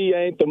 to me,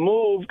 ain't the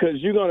move because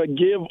you're going to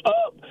give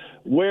up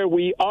where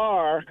we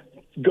are.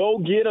 Go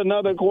get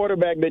another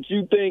quarterback that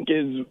you think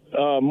is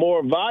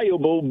more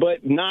valuable,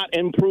 but not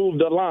improve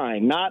the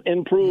line, not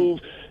improve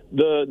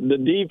the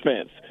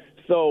defense.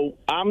 So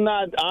I'm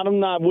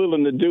not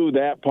willing to do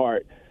that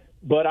part.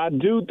 But I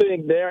do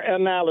think their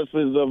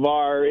analysis of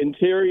our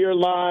interior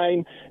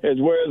line as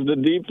well as the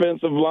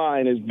defensive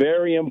line is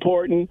very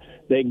important.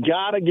 They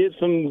got to get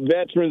some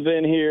veterans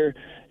in here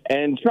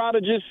and try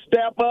to just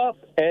step up.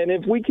 And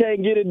if we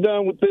can't get it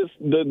done with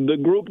the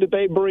group that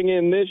they bring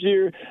in this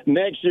year,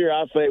 next year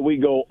I say we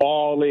go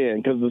all in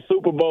because the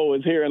Super Bowl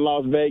is here in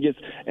Las Vegas,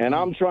 and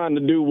I'm trying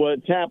to do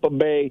what Tampa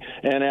Bay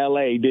and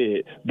L.A.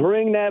 did.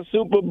 Bring that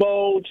Super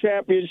Bowl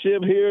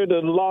championship here to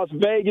Las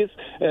Vegas,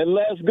 and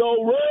let's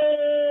go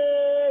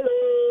Raiders!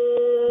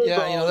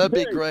 Yeah, that'd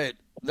be great.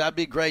 That'd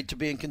be great to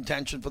be in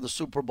contention for the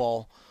Super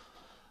Bowl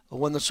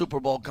when the Super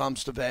Bowl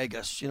comes to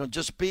Vegas.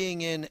 Just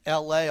being in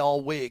L.A.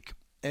 all week,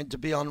 and to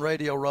be on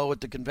Radio Row at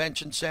the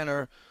convention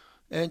center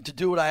and to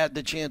do what I had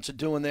the chance of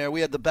doing there.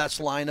 We had the best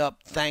lineup,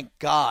 thank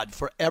God,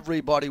 for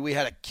everybody. We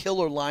had a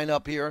killer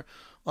lineup here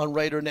on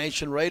Raider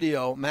Nation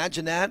Radio.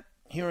 Imagine that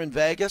here in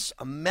Vegas.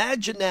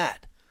 Imagine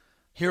that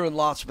here in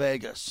Las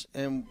Vegas.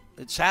 And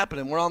it's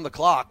happening. We're on the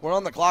clock. We're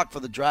on the clock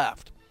for the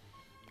draft.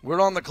 We're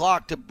on the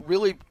clock to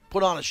really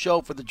put on a show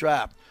for the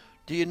draft.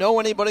 Do you know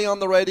anybody on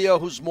the radio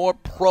who's more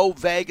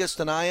pro-Vegas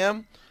than I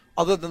am,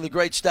 other than the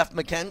great Steph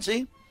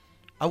McKenzie?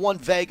 I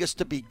want Vegas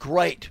to be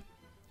great.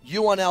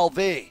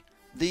 UNLV,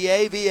 the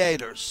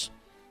Aviators,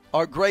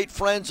 our great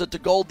friends at the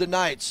Golden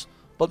Knights,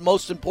 but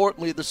most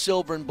importantly, the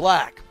Silver and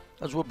Black,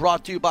 as we're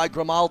brought to you by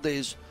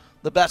Grimaldi's,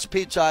 the best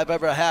pizza I've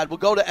ever had. We'll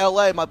go to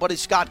L.A., my buddy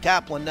Scott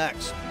Kaplan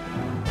next.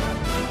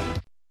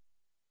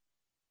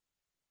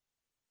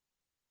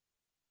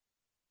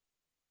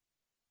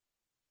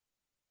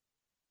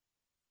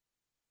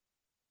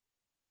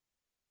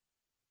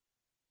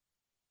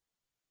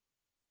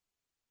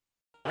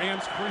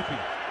 Rams creeping.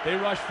 They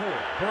rush forward.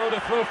 Burrow to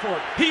throw for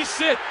it. He's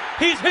hit.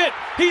 He's hit.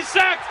 He's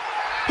sacked.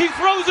 He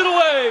throws it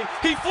away.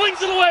 He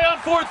flings it away on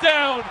 4th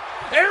down.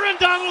 Aaron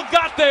Donald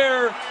got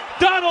there.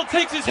 Donald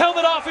takes his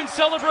helmet off in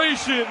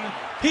celebration.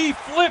 He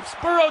flips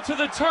Burrow to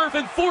the turf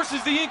and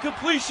forces the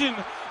incompletion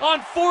on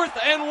 4th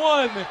and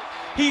 1.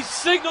 He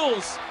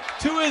signals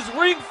to his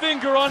ring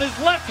finger on his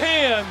left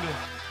hand.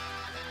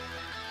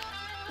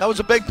 That was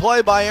a big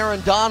play by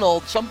Aaron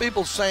Donald. Some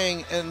people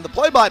saying, and the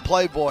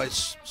play-by-play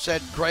voice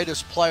said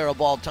greatest player of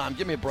all time.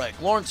 Give me a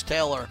break. Lawrence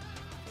Taylor,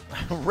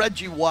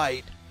 Reggie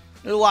White.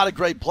 There are a lot of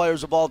great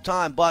players of all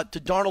time. But to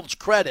Darnold's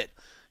credit,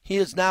 he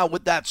is now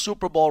with that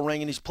Super Bowl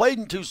ring, and he's played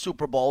in 2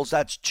 Super Bowls.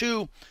 That's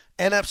 2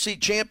 NFC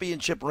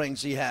championship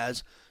rings he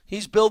has.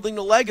 He's building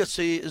the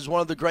legacy as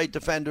one of the great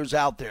defenders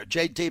out there.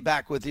 JT,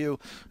 back with you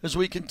as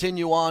we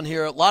continue on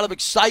here. A lot of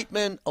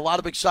excitement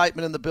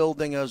in the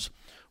building as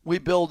we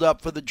build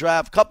up for the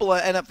draft. Couple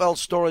of NFL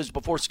stories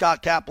before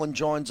Scott Kaplan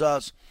joins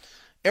us.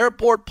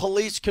 Airport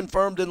police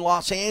confirmed in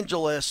Los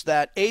Angeles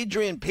that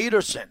Adrian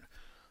Peterson,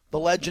 the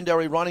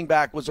legendary running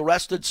back, was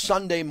arrested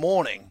Sunday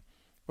morning.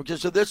 Okay,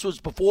 so this was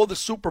before the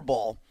Super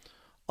Bowl,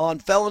 on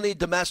felony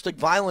domestic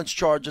violence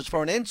charges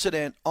for an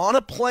incident on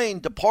a plane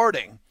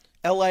departing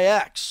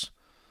LAX.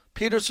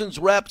 Peterson's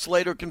reps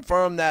later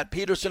confirmed that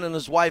Peterson and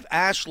his wife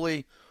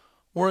Ashley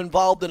were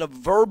involved in a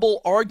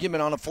verbal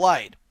argument on a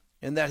flight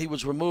and that he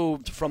was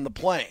removed from the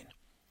plane.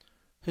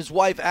 His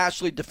wife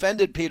Ashley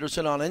defended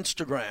Peterson on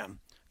Instagram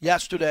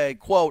yesterday,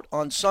 quote,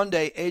 "On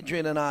Sunday,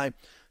 Adrian and I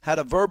had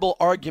a verbal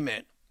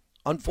argument.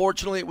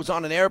 Unfortunately, it was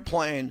on an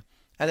airplane,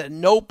 and at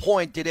no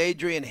point did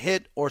Adrian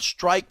hit or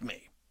strike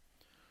me.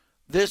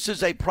 This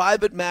is a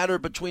private matter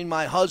between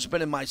my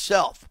husband and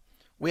myself.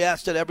 We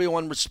ask that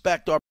everyone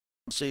respect our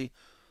privacy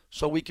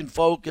so we can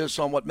focus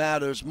on what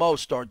matters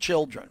most, our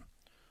children."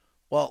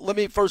 Well, let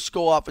me first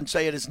go off and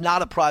say it is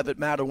not a private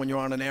matter when you're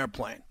on an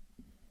airplane.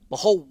 The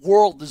whole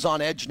world is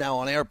on edge now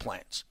on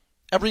airplanes.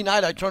 Every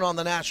night I turn on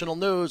the national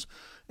news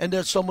and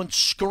there's someone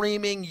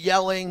screaming,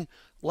 yelling,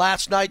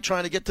 last night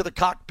trying to get to the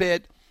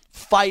cockpit,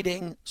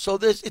 fighting. So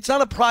it's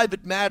not a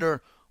private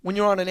matter when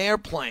you're on an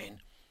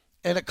airplane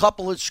and a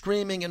couple is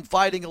screaming and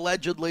fighting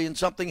allegedly and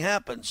something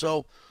happens.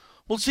 So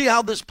we'll see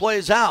how this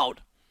plays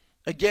out.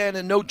 Again,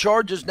 and no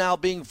charges now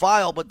being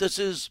filed, but this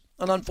is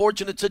an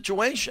unfortunate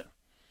situation.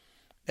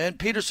 And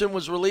Peterson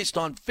was released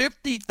on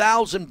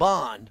 $50,000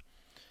 bond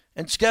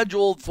and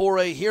scheduled for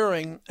a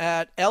hearing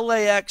at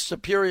LAX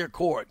Superior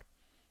Court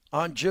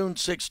on June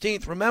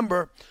 16th.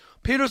 Remember,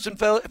 Peterson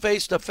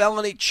faced a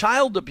felony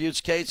child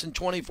abuse case in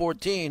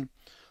 2014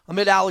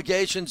 amid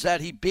allegations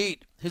that he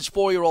beat his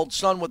 4-year-old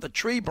son with a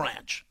tree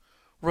branch,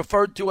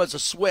 referred to as a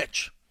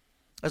switch,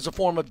 as a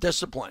form of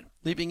discipline,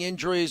 leaving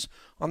injuries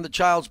on the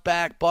child's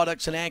back,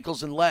 buttocks, and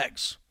ankles and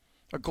legs,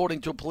 according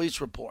to a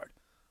police report.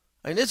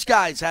 I mean, this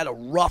guy's had a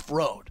rough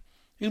road.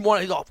 He's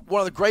one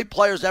of the great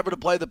players ever to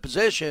play the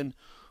position,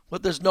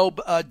 but there's no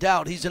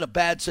doubt he's in a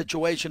bad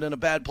situation, in a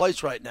bad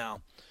place right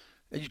now.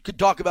 You could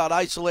talk about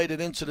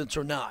isolated incidents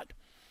or not.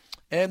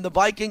 And the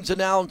Vikings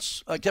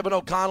announce Kevin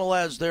O'Connell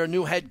as their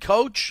new head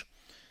coach.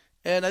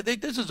 And I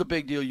think this is a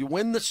big deal. You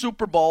win the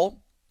Super Bowl,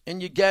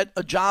 and you get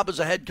a job as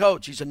a head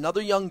coach. He's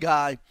another young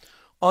guy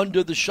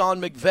under the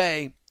Sean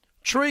McVay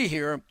tree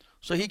here,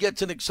 so he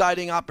gets an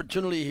exciting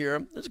opportunity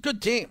here. It's a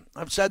good team.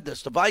 I've said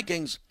this. The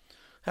Vikings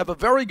have a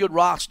very good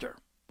roster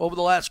over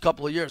the last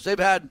couple of years. They've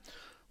had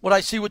what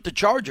I see with the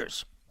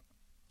Chargers,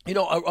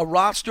 a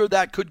roster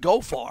that could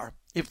go far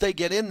if they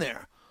get in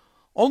there.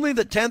 Only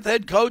the 10th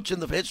head coach in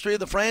the history of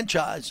the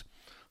franchise,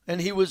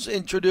 and he was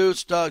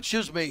introduced,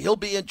 he'll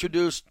be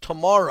introduced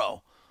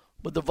tomorrow,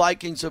 but the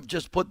Vikings have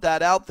just put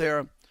that out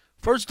there.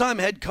 First-time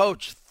head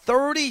coach,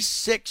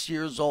 36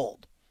 years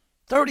old,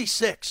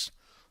 36,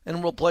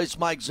 and replaced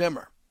Mike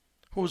Zimmer,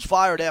 who was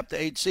fired after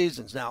 8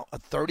 seasons. Now, a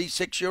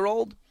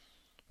 36-year-old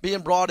being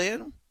brought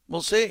in,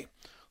 we'll see.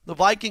 The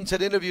Vikings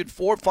had interviewed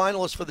 4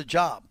 finalists for the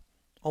job,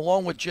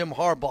 along with Jim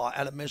Harbaugh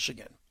out of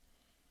Michigan.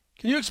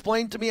 Can you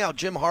explain to me how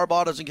Jim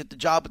Harbaugh doesn't get the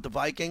job at the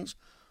Vikings,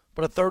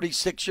 but a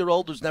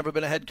 36-year-old who's never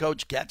been a head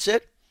coach gets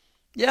it?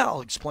 Yeah,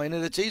 I'll explain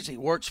it. It's easy. He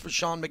works for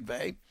Sean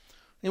McVay.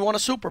 He won a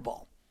Super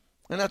Bowl.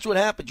 And that's what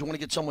happens. You want to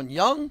get someone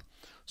young,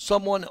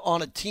 someone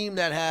on a team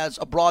that has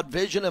a broad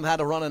vision of how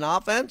to run an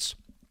offense,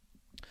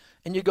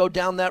 and you go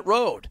down that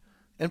road.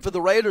 And for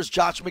the Raiders,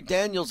 Josh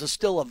McDaniels is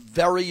still a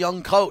very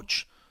young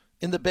coach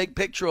in the big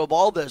picture of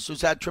all this,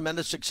 who's had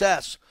tremendous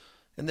success.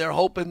 And they're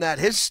hoping that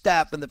his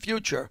staff in the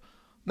future.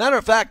 Matter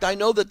of fact, I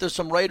know that there's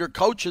some Raider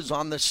coaches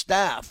on the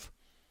staff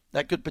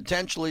that could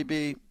potentially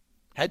be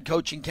head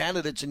coaching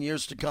candidates in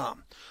years to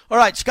come. All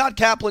right, Scott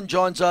Kaplan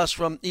joins us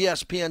from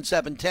ESPN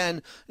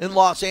 710 in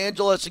Los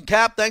Angeles. And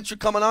Cap, thanks for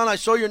coming on. I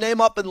saw your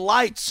name up in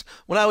lights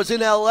when I was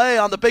in L.A.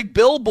 on the big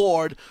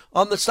billboard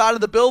on the side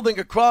of the building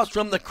across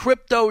from the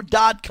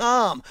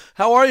Crypto.com.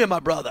 How are you, my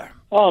brother?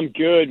 Oh, I'm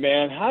good,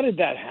 man. How did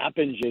that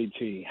happen,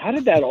 JT? How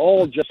did that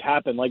all just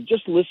happen? Like,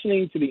 just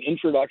listening to the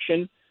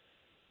introduction,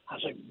 I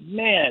was like,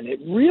 man, it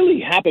really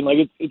happened. Like,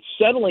 it's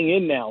settling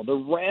in now. The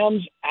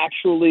Rams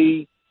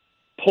actually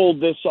pulled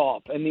this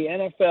off, and the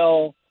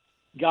NFL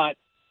got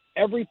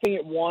everything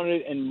it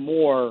wanted and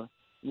more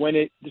when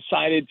it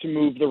decided to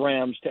move the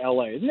Rams to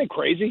L.A. Isn't it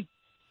crazy?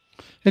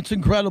 It's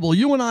incredible.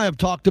 You and I have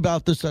talked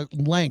about this at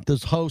length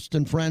as hosts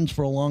and friends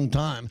for a long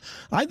time.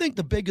 I think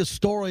the biggest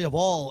story of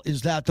all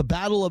is that the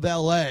Battle of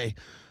L.A.,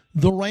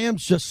 the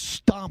Rams just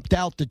stomped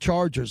out the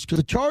Chargers. Because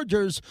the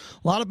Chargers,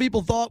 a lot of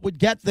people thought would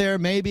get there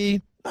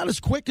maybe not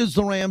as quick as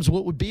the Rams,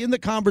 what would be in the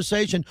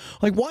conversation.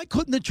 Like, why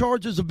couldn't the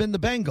Chargers have been the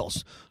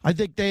Bengals? I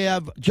think they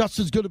have just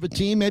as good of a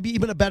team, maybe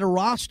even a better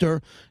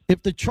roster.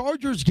 If the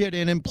Chargers get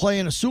in and play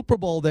in a Super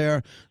Bowl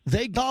there,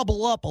 they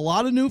gobble up a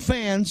lot of new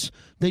fans.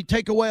 They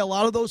take away a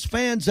lot of those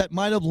fans that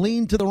might have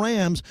leaned to the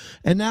Rams,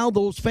 and now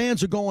those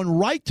fans are going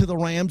right to the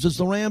Rams as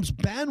the Rams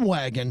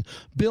bandwagon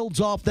builds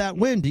off that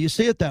win. Do you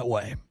see it that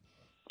way?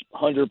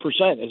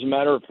 100%. As a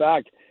matter of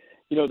fact,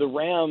 the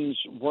Rams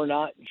were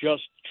not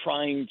just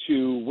trying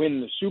to win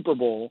the Super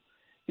Bowl.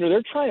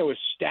 They're trying to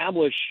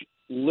establish,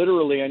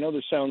 literally, I know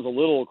this sounds a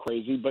little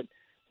crazy, but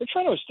they're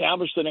trying to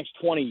establish the next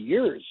 20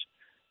 years.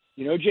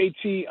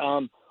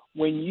 JT,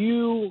 when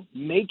you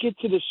make it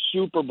to the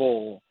Super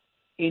Bowl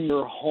in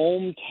your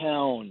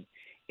hometown,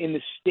 in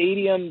the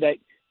stadium that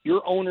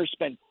your owner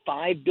spent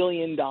 $5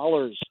 billion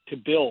to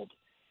build,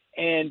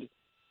 and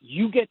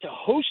you get to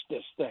host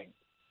this thing,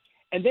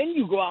 and then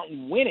you go out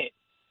and win it,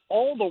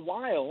 all the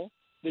while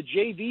the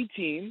JV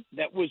team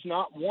that was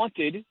not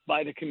wanted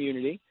by the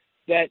community,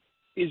 that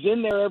is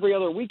in there every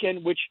other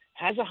weekend, which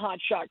has a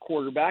hotshot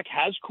quarterback,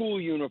 has cool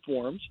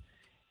uniforms,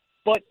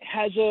 but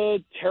has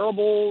a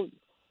terrible,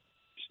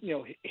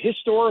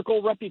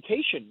 historical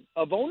reputation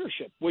of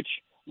ownership, which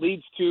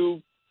leads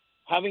to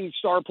having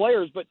star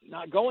players but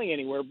not going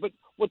anywhere. But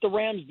what the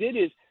Rams did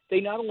is they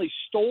not only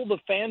stole the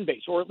fan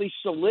base, or at least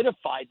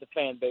solidified the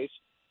fan base,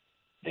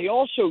 they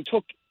also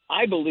took,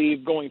 I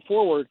believe, going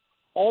forward,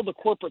 all the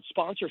corporate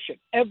sponsorship.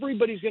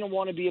 Everybody's going to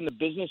want to be in the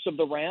business of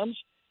the Rams,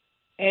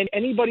 and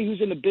anybody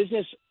who's in the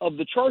business of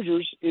the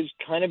Chargers is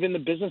kind of in the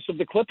business of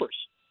the Clippers.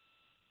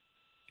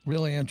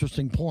 Really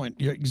interesting point.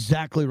 You're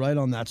exactly right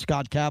on that.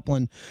 Scott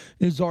Kaplan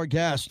is our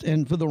guest.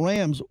 And for the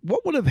Rams,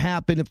 what would have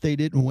happened if they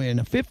didn't win?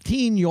 A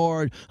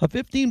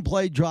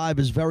 15-play drive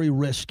is very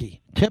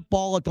risky. Tip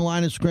ball at the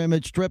line of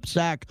scrimmage, strip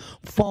sack,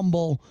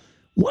 fumble.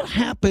 What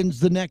happens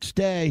the next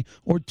day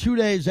or 2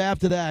 days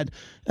after that,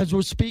 as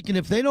we're speaking,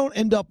 if they don't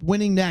end up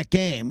winning that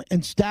game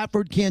and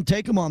Stafford can't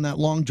take them on that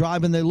long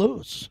drive and they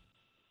lose?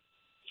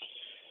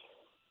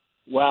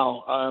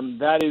 Wow,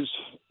 that is,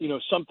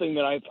 something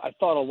that I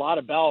thought a lot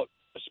about,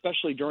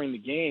 especially during the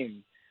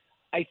game.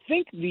 I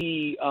think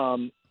the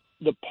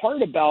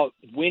part about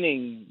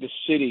winning the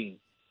city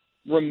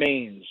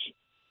remains,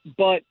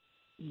 but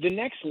the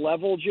next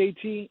level,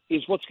 JT,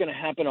 is what's going to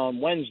happen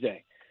on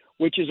Wednesday,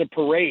 which is a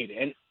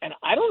parade, and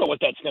I don't know what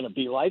that's going to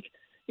be like.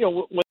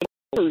 When the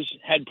Lakers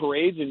had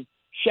parades and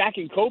Shaq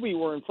and Kobe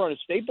were in front of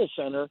Staples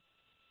Center,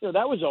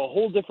 that was a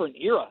whole different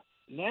era.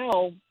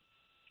 Now,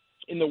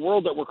 in the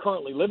world that we're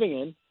currently living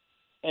in,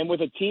 and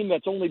with a team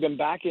that's only been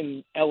back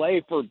in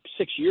L.A. for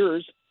 6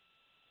 years,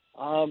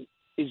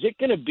 is it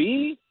going to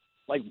be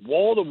like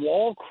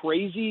wall-to-wall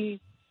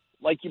crazy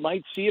like you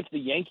might see if the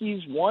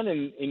Yankees won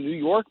in New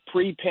York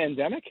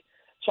pre-pandemic?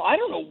 So I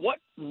don't know what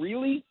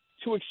really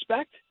to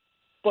expect,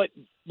 but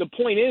the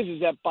point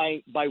is that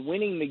by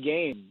winning the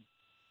game,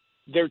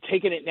 they're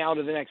taking it now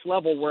to the next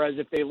level, whereas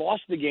if they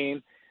lost the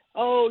game,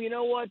 oh, you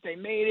know what, they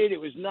made it,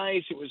 it was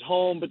nice, it was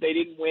home, but they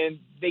didn't win.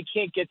 They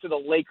can't get to the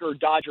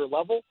Laker-Dodger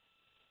level.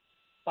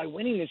 By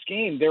winning this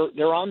game,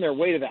 they're on their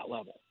way to that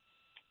level.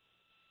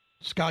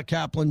 Scott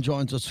Kaplan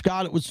joins us.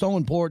 Scott, it was so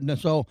important.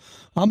 So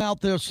I'm out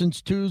there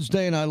since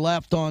Tuesday, and I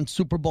left on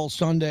Super Bowl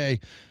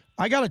Sunday.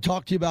 I got to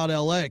talk to you about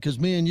L.A. because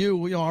me and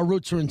you, our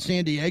roots are in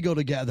San Diego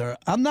together.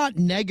 I'm not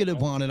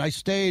negative on it. I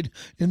stayed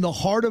in the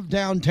heart of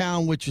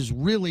downtown, which is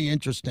really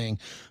interesting.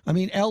 I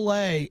mean,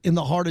 L.A. in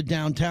the heart of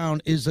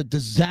downtown is a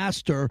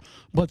disaster,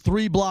 but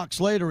 3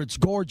 blocks later, it's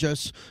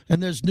gorgeous,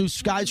 and there's new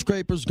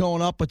skyscrapers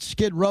going up, but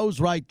Skid Row's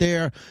right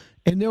there.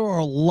 And there are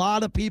a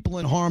lot of people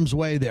in harm's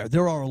way there.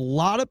 There are a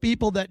lot of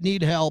people that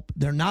need help.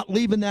 They're not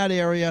leaving that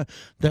area.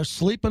 They're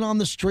sleeping on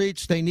the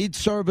streets. They need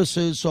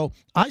services. So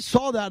I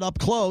saw that up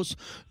close.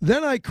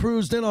 Then I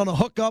cruised in on a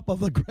hookup of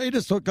the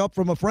greatest hookup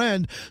from a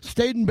friend,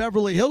 stayed in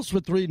Beverly Hills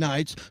for 3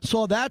 nights,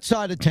 saw that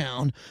side of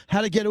town,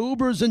 had to get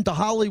Ubers into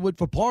Hollywood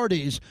for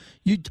parties.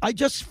 I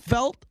just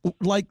felt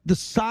like the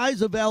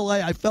size of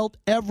L.A. I felt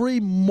every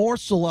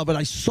morsel of it.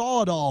 I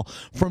saw it all,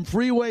 from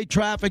freeway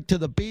traffic to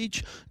the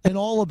beach and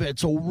all of it.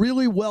 So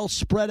really well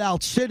spread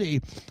out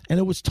city, and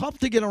it was tough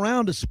to get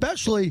around,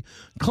 especially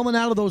coming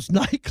out of those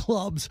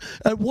nightclubs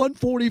at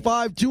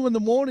 1:45, 2 in the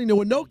morning. There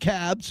were no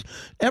cabs.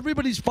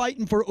 Everybody's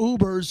fighting for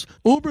Ubers.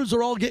 Ubers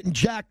are all getting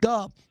jacked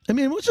up. I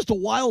mean, it was just a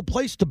wild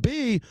place to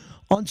be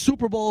on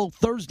Super Bowl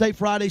Thursday,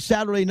 Friday,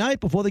 Saturday night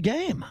before the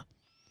game.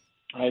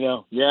 I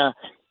know, yeah.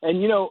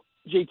 And,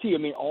 JT, I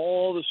mean,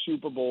 all the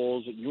Super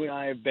Bowls that you and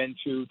I have been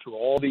to through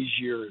all these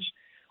years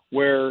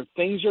where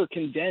things are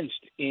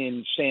condensed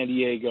in San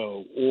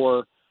Diego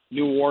or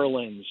New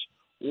Orleans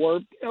or,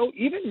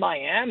 even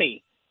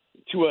Miami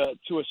to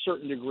a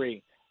certain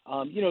degree.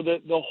 The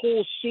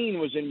whole scene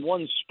was in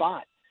one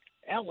spot.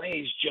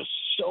 LA is just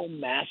so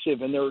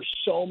massive, and there are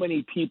so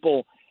many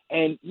people.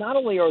 And not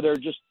only are there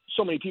just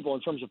so many people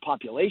in terms of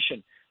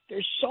population,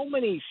 there's so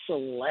many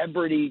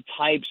celebrity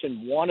types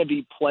and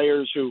wannabe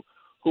players who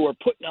are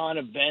putting on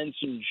events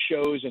and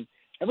shows, and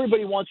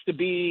everybody wants to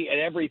be at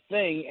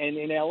everything. And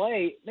in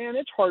LA, man,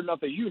 it's hard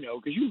enough, as you know,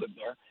 because you live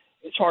there.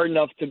 It's hard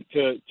enough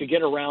to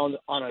get around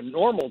on a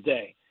normal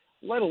day,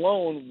 let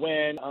alone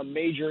when a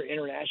major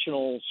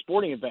international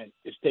sporting event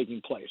is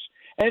taking place.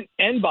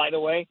 And by the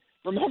way,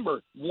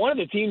 remember, one of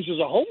the teams was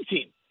a home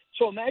team.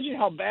 So imagine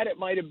how bad it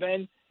might have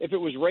been if it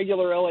was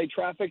regular LA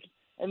traffic.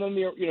 And then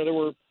there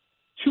were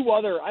 2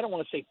 other, I don't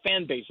want to say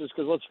fan bases,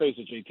 because let's face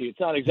it, JT, it's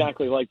not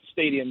exactly like the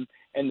stadium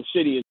and the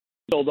city is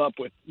filled up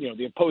with,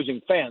 the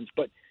opposing fans.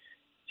 But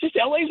just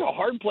LA's a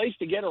hard place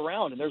to get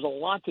around, and there's a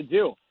lot to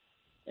do.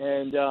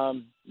 And,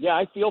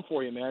 I feel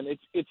for you, man.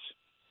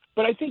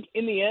 But I think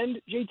in the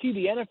end, JT,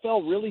 the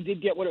NFL really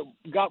did get what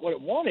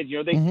it wanted.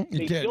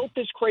 They built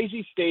this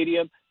crazy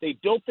stadium. They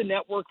built the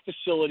network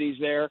facilities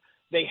there.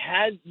 They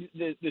had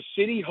the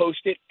city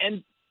host it.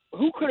 And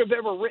who could have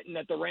ever written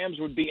that the Rams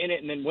would be in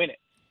it and then win it?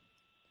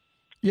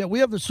 Yeah, we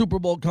have the Super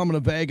Bowl coming to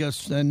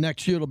Vegas, and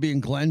next year it'll be in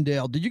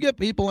Glendale. Did you get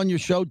people on your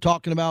show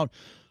talking about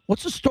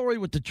what's the story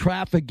with the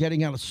traffic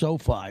getting out of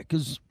SoFi?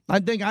 Because I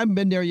think I haven't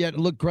been there yet. It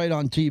looked great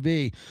on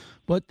TV.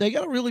 But they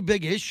got a really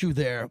big issue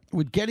there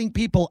with getting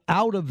people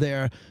out of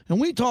there.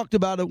 And we talked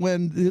about it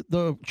when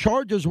the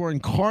Chargers were in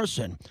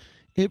Carson.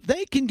 If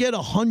they can get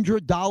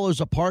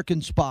 $100 a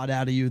parking spot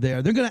out of you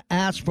there, they're going to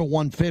ask for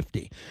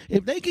 $150.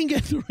 If they can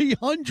get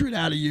 $300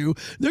 out of you,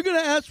 they're going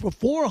to ask for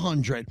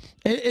 $400.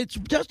 It's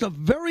just a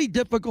very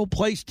difficult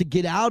place to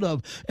get out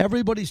of.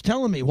 Everybody's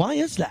telling me. Why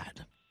is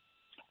that?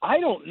 I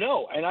don't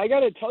know. And I got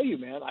to tell you,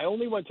 man, I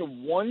only went to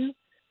one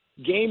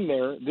game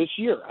there this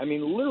year. I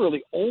mean,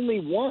 literally only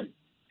one.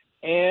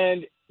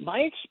 And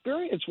my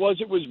experience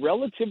was it was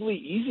relatively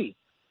easy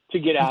to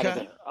get out of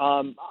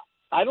there.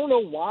 I don't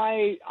know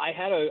why I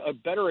had a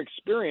better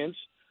experience.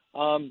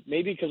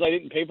 Maybe because I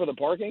didn't pay for the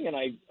parking and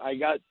I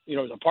got, it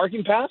was a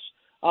parking pass.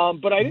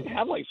 But I didn't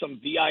have like some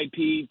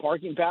VIP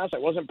parking pass. I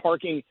wasn't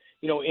parking,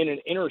 in an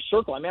inner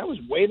circle. I mean, I was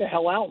way the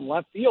hell out in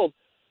left field,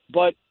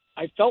 but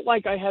I felt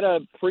like I had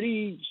a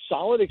pretty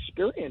solid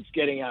experience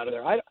getting out of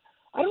there. I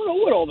don't know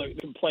what all the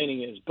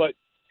complaining is, but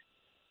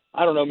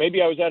I don't know.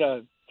 Maybe I was at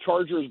a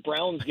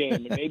Chargers-Browns game,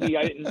 and maybe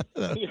I didn't.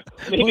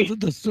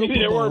 Maybe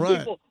there were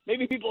people.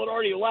 Maybe people had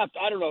already left.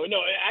 I don't know.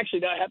 No,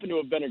 actually, that happened to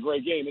have been a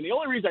great game. And the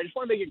only reason, I just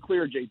want to make it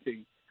clear,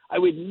 JT, I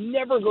would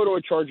never go to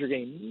a Charger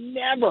game.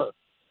 Never.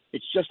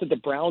 It's just that the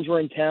Browns were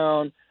in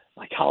town.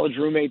 My college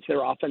roommate's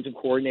their offensive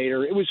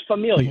coordinator. It was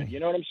familiar. You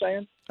know what I'm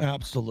saying?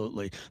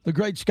 Absolutely. The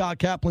great Scott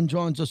Kaplan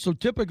joins us. So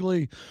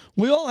typically,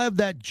 we all have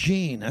that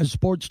gene as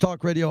sports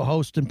talk radio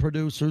hosts and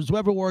producers.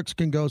 Whoever works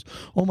can goes,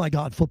 oh, my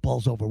God,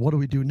 football's over. What do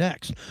we do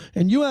next?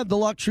 And you have the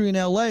luxury in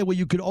L.A. where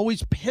you could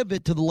always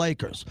pivot to the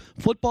Lakers.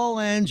 Football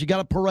ends. You got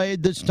a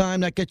parade this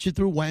time. That gets you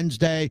through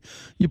Wednesday.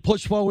 You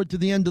push forward to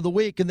the end of the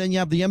week, and then you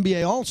have the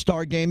NBA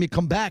All-Star game. You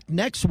come back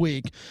next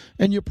week,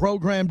 and your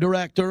program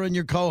director and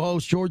your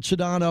co-host, George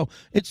Sedano,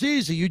 it's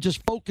easy. You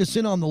just focus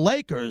in on the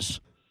Lakers.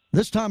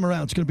 This time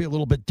around, it's going to be a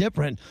little bit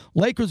different.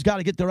 Lakers got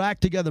to get their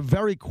act together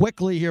very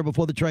quickly here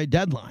before the trade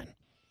deadline.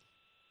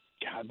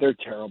 God, they're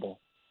terrible.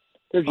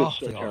 They're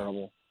just so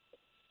terrible.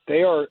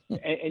 They are,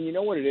 and you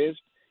know what it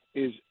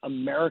is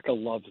America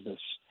loves this.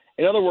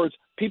 In other words,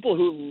 people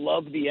who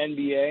love the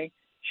NBA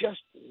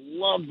just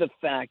love the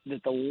fact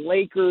that the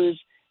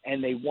Lakers,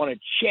 and they won a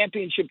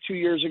championship 2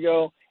 years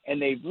ago, and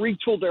they've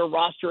retooled their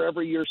roster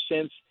every year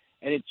since,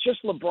 and it's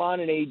just LeBron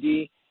and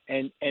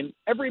AD, and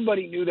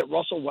everybody knew that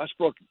Russell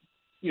Westbrook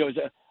is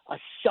a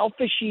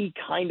selfishy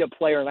kind of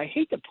player, and I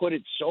hate to put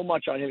it so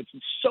much on him.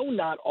 It's so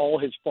not all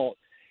his fault.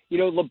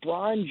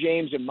 LeBron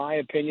James, in my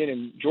opinion,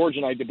 and George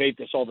and I debate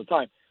this all the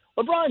time,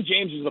 LeBron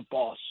James is the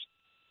boss.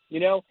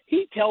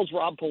 He tells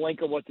Rob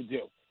Pelinka what to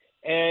do.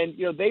 And,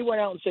 they went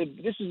out and said,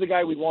 this is the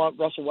guy we want,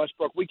 Russell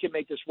Westbrook. We can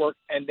make this work,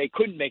 and they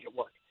couldn't make it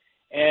work.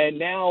 And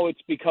now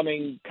it's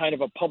becoming kind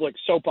of a public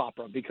soap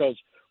opera because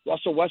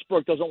Russell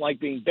Westbrook doesn't like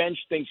being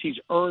benched, thinks he's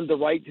earned the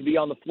right to be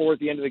on the floor at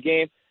the end of the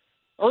game.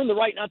 Earned the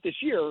right, not this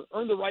year,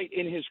 earned the right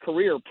in his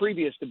career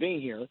previous to being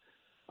here.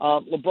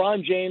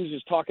 LeBron James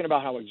is talking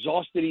about how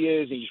exhausted he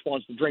is. He just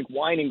wants to drink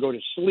wine and go to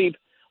sleep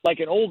like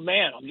an old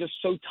man. I'm just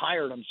so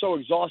tired. I'm so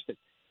exhausted.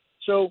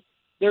 So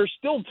there's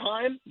still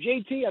time,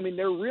 JT. I mean,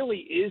 there really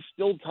is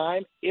still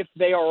time if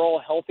they are all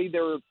healthy.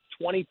 There are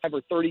 25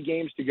 or 30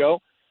 games to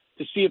go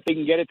to see if they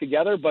can get it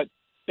together. But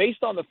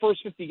based on the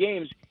first 50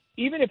 games,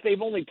 even if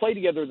they've only played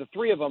together, the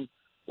three of them,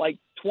 like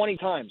 20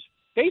 times,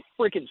 they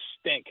freaking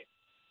stink.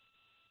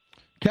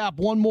 Cap,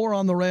 one more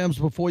on the Rams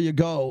before you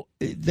go.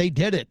 They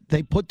did it.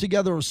 They put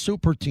together a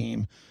super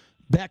team.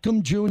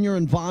 Beckham Jr.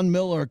 and Von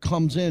Miller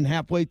comes in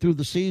halfway through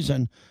the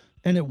season,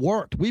 and it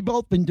worked. We've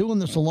both been doing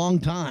this a long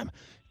time.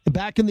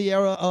 Back in the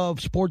era of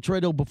sports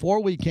radio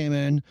before we came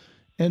in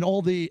and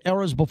all the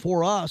eras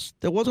before us,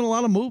 there wasn't a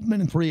lot of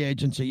movement in free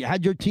agency. You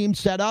had your team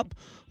set up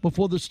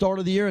before the start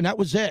of the year, and that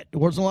was it. There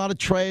wasn't a lot of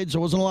trades.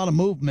 There wasn't a lot of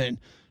movement.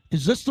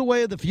 Is this the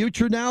way of the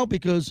future now?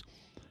 Because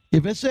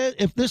if this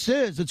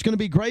is, it's going to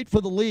be great for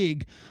the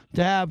league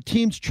to have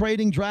teams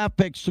trading draft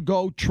picks to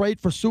go trade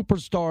for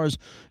superstars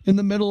in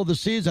the middle of the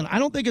season. I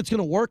don't think it's going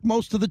to work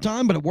most of the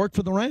time, but it worked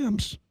for the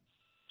Rams.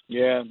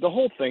 Yeah, the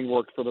whole thing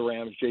worked for the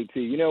Rams,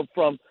 JT.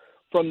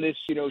 From this,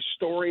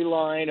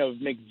 storyline of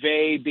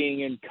McVay being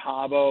in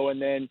Cabo and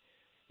then,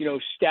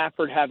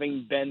 Stafford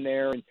having been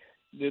there and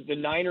the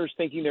Niners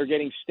thinking they're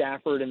getting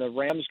Stafford and the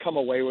Rams come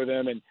away with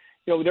him. And,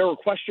 there were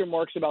question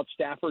marks about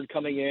Stafford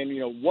coming in.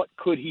 What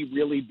could he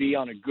really be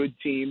on a good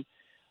team?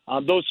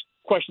 Those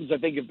questions, I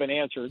think, have been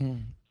answered.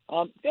 Then,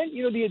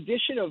 the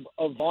addition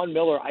of Von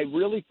Miller, I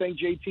really think,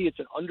 JT, it's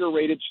an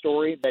underrated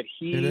story that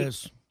he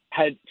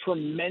had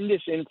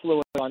tremendous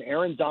influence on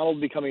Aaron Donald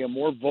becoming a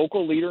more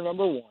vocal leader,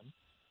 number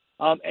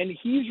one. And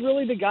he's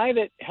really the guy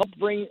that helped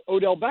bring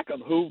Odell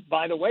Beckham, who,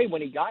 by the way,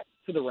 when he got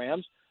to the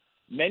Rams,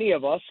 many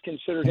of us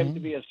considered him to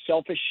be a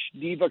selfish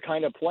diva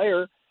kind of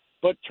player.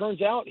 But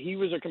turns out he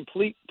was a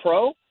complete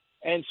pro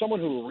and someone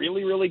who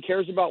really, really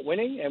cares about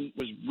winning and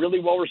was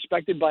really well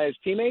respected by his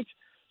teammates.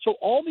 So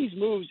all these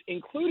moves,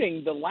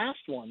 including the last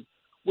one,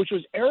 which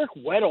was Eric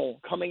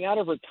Weddle coming out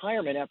of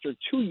retirement after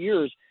 2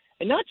 years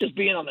and not just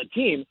being on the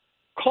team,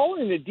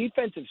 calling the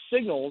defensive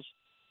signals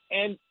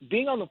and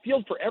being on the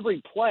field for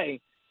every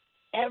play,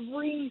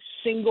 every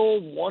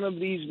single one of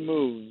these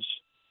moves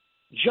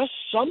just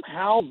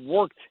somehow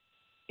worked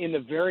in the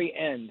very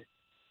end.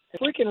 The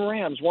freaking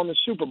Rams won the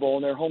Super Bowl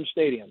in their home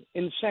stadium.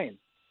 Insane.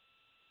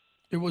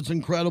 It was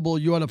incredible.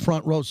 You had a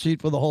front row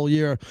seat for the whole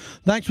year.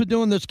 Thanks for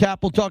doing this, Cap.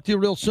 We'll talk to you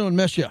real soon.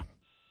 Miss you.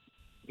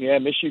 Yeah,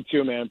 miss you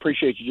too, man.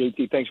 Appreciate you,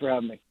 JT. Thanks for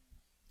having me.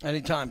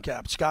 Anytime,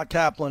 Cap. Scott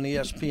Kaplan,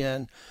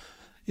 ESPN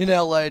in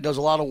L.A., does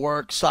a lot of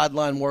work,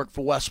 sideline work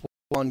for West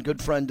One,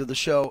 good friend of the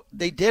show.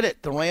 They did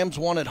it. The Rams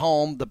won at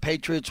home. The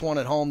Patriots won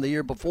at home the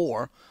year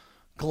before.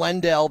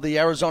 Glendale, the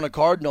Arizona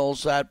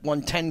Cardinals, that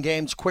won 10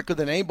 games quicker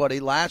than anybody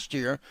last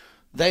year.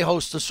 they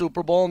host the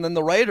Super Bowl, and then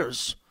the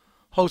Raiders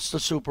host the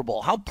Super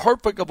Bowl. How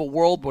perfect of a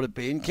world would it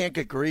be, and you can't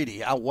get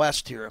greedy out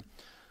west here,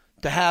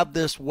 to have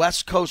this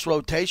West Coast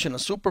rotation, a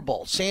Super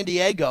Bowl. San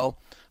Diego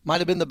might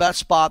have been the best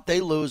spot.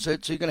 They lose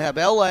it. So you're going to have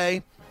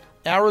L.A.,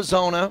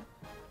 Arizona,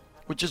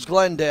 which is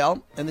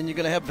Glendale, and then you're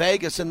going to have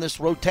Vegas in this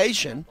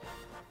rotation,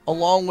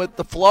 along with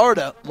the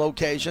Florida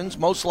locations,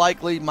 most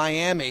likely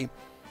Miami.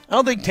 I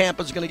don't think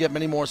Tampa's going to get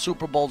many more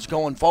Super Bowls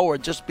going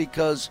forward just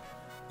because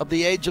of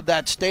the age of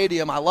that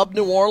stadium. I love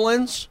New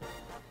Orleans.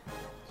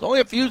 There's only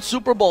a few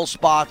Super Bowl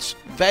spots.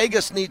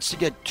 Vegas needs to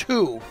get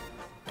 2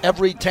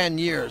 every 10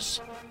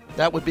 years.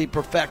 That would be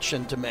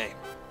perfection to me.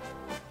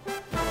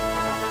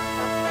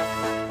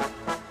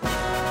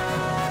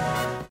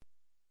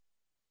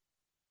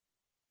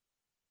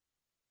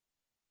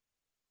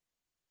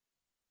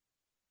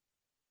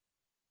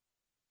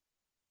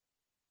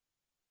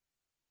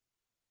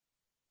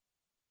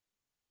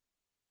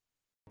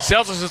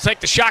 Celtics will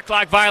take the shot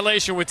clock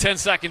violation with 10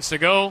 seconds to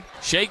go.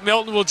 Shake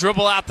Milton will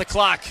dribble out the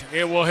clock.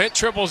 It will hit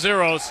triple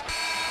zeros.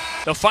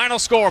 The final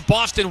score,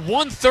 Boston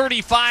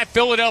 135,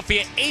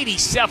 Philadelphia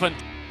 87.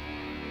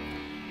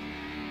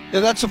 Yeah,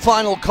 that's the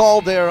final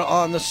call there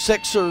on the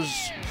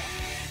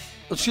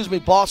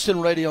Boston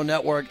Radio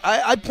Network.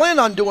 I plan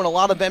on doing a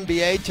lot of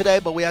NBA today,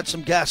 but we had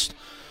some guests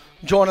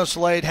join us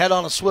late, head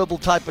on a swivel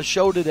type of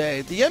show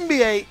today. The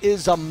NBA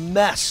is a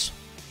mess,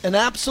 an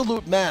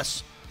absolute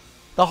mess.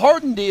 The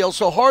Harden deal,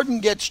 so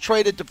Harden gets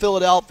traded to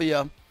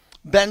Philadelphia.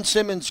 Ben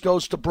Simmons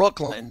goes to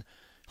Brooklyn.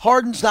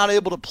 Harden's not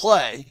able to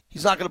play.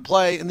 He's not going to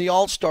play in the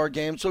All-Star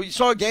game. So you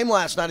saw a game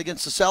last night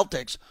against the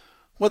Celtics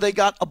where they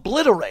got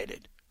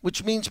obliterated,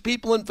 which means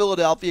people in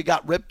Philadelphia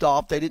got ripped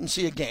off. They didn't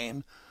see a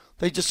game.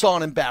 They just saw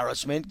an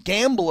embarrassment.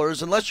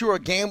 Gamblers, unless you're a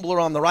gambler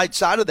on the right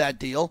side of that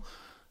deal,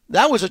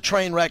 that was a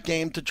train wreck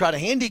game to try to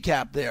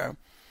handicap there.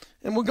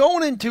 And we're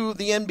going into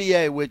the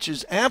NBA, which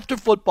is after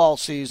football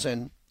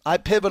season. I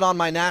pivot on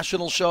my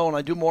national show, and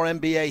I do more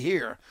NBA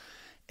here.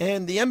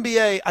 And the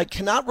NBA, I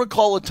cannot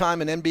recall a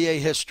time in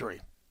NBA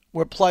history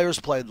where players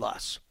played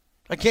less.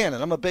 I can't,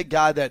 and I'm a big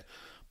guy that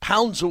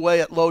pounds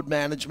away at load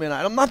management.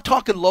 I'm not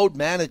talking load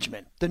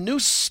management. The new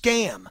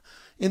scam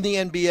in the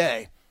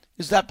NBA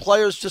is that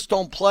players just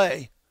don't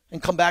play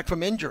and come back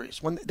from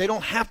injuries when they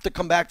don't have to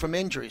come back from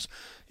injuries.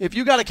 If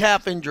you got a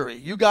calf injury,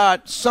 you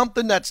got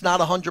something that's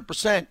not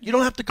 100%, you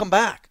don't have to come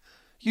back.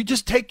 You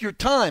just take your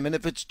time, and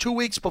if it's 2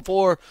 weeks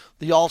before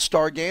the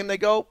All-Star game, they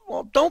go,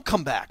 well, don't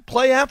come back.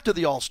 Play after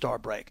the All-Star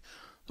break.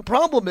 The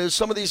problem is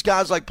some of these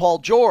guys like Paul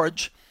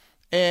George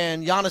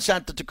and Giannis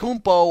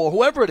Antetokounmpo or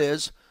whoever it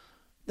is,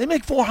 they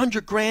make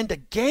 $400,000 a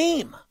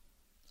game.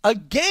 A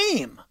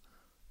game.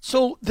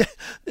 So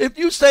if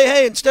you say,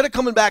 hey, instead of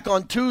coming back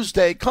on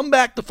Tuesday, come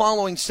back the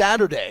following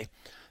Saturday,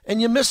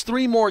 and you miss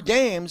 3 more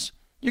games,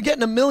 you're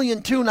getting $1.2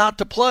 million not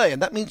to play,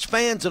 and that means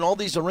fans in all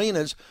these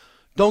arenas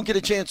don't get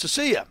a chance to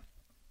see you.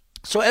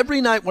 So every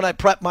night when I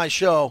prep my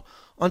show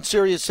on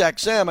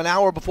SiriusXM, an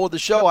hour before the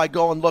show, I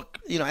go and look,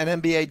 at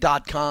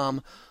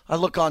NBA.com. I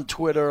look on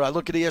Twitter. I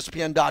look at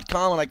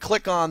ESPN.com, and I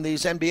click on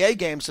these NBA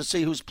games to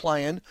see who's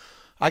playing.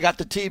 I got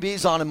the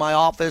TVs on in my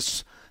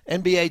office,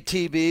 NBA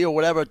TV or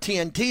whatever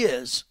TNT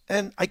is,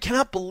 and I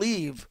cannot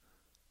believe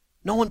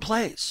no one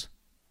plays.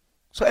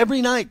 So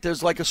every night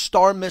there's like a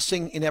star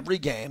missing in every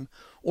game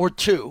or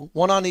 2,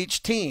 one on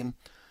each team,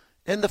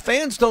 and the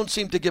fans don't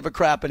seem to give a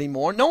crap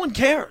anymore. No one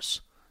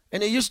cares.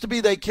 And it used to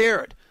be they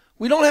cared.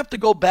 We don't have to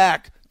go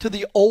back to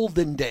the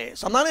olden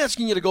days. I'm not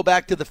asking you to go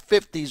back to the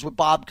 50s with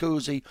Bob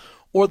Cousy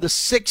or the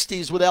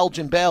 60s with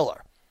Elgin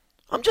Baylor.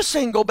 I'm just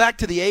saying go back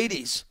to the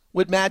 80s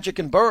with Magic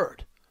and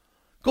Bird.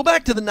 Go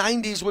back to the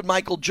 90s with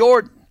Michael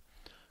Jordan.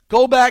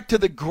 Go back to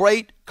the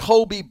great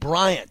Kobe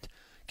Bryant.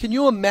 Can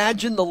you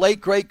imagine the late,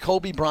 great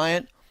Kobe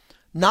Bryant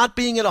not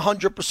being at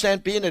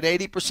 100%, being at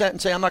 80%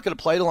 and saying, I'm not going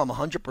to play till I'm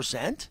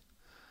 100%?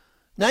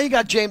 Now you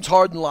got James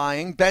Harden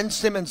lying, Ben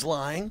Simmons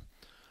lying.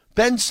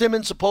 Ben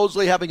Simmons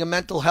supposedly having a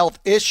mental health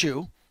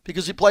issue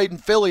because he played in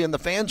Philly and the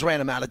fans ran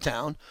him out of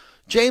town.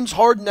 James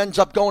Harden ends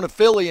up going to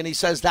Philly and he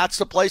says, that's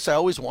the place I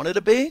always wanted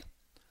to be.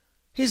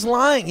 He's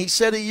lying. He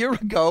said a year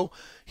ago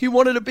he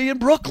wanted to be in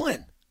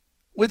Brooklyn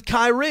with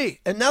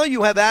Kyrie. And now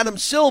you have Adam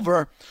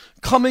Silver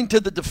coming to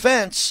the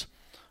defense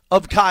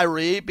of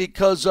Kyrie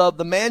because of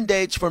the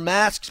mandates for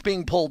masks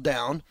being pulled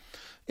down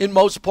in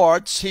most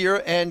parts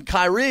here. And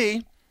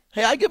Kyrie,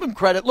 hey, I give him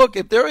credit. Look,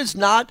 if there is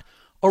not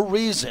a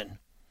reason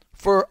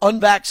for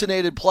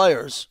unvaccinated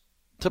players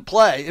to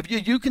play, if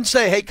you can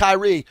say, hey,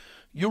 Kyrie,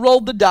 you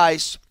rolled the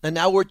dice, and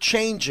now we're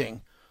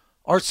changing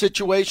our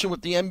situation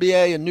with the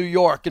NBA in New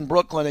York and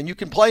Brooklyn, and you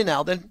can play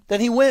now, then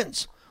he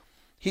wins.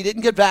 He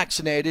didn't get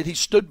vaccinated. He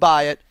stood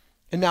by it,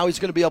 and now he's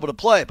going to be able to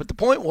play. But the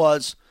point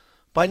was,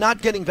 by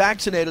not getting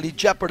vaccinated, he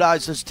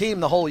jeopardized his team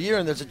the whole year,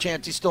 and there's a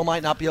chance he still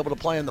might not be able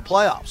to play in the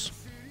playoffs.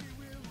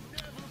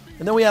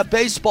 And then we have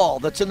baseball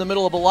that's in the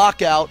middle of a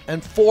lockout,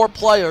 and 4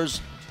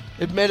 players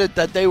admitted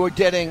that they were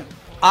getting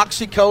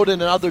oxycodone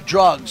and other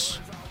drugs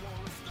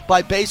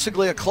by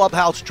basically a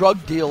clubhouse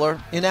drug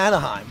dealer in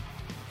Anaheim.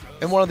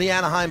 and one of the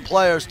Anaheim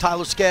players,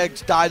 Tyler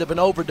Skaggs, died of an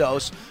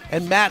overdose.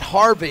 And Matt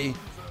Harvey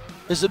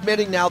is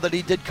admitting now that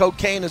he did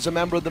cocaine as a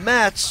member of the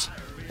Mets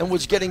and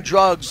was getting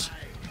drugs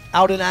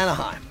out in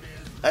Anaheim.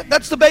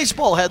 That's the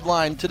baseball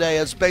headline today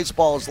as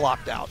baseball is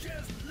locked out.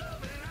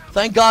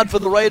 Thank God for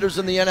the Raiders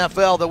in the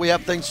NFL that we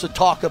have things to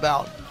talk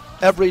about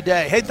every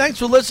day. Hey, thanks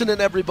for listening,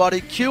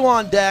 everybody. Q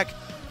on deck.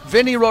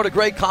 Vinny wrote a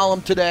great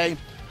column today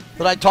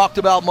that I talked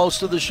about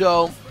most of the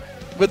show.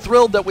 We're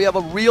thrilled that we have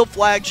a real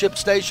flagship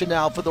station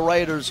now for the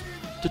Raiders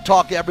to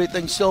talk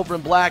everything silver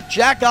and black.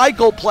 Jack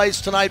Eichel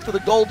plays tonight for the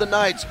Golden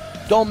Knights.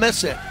 Don't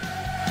miss it.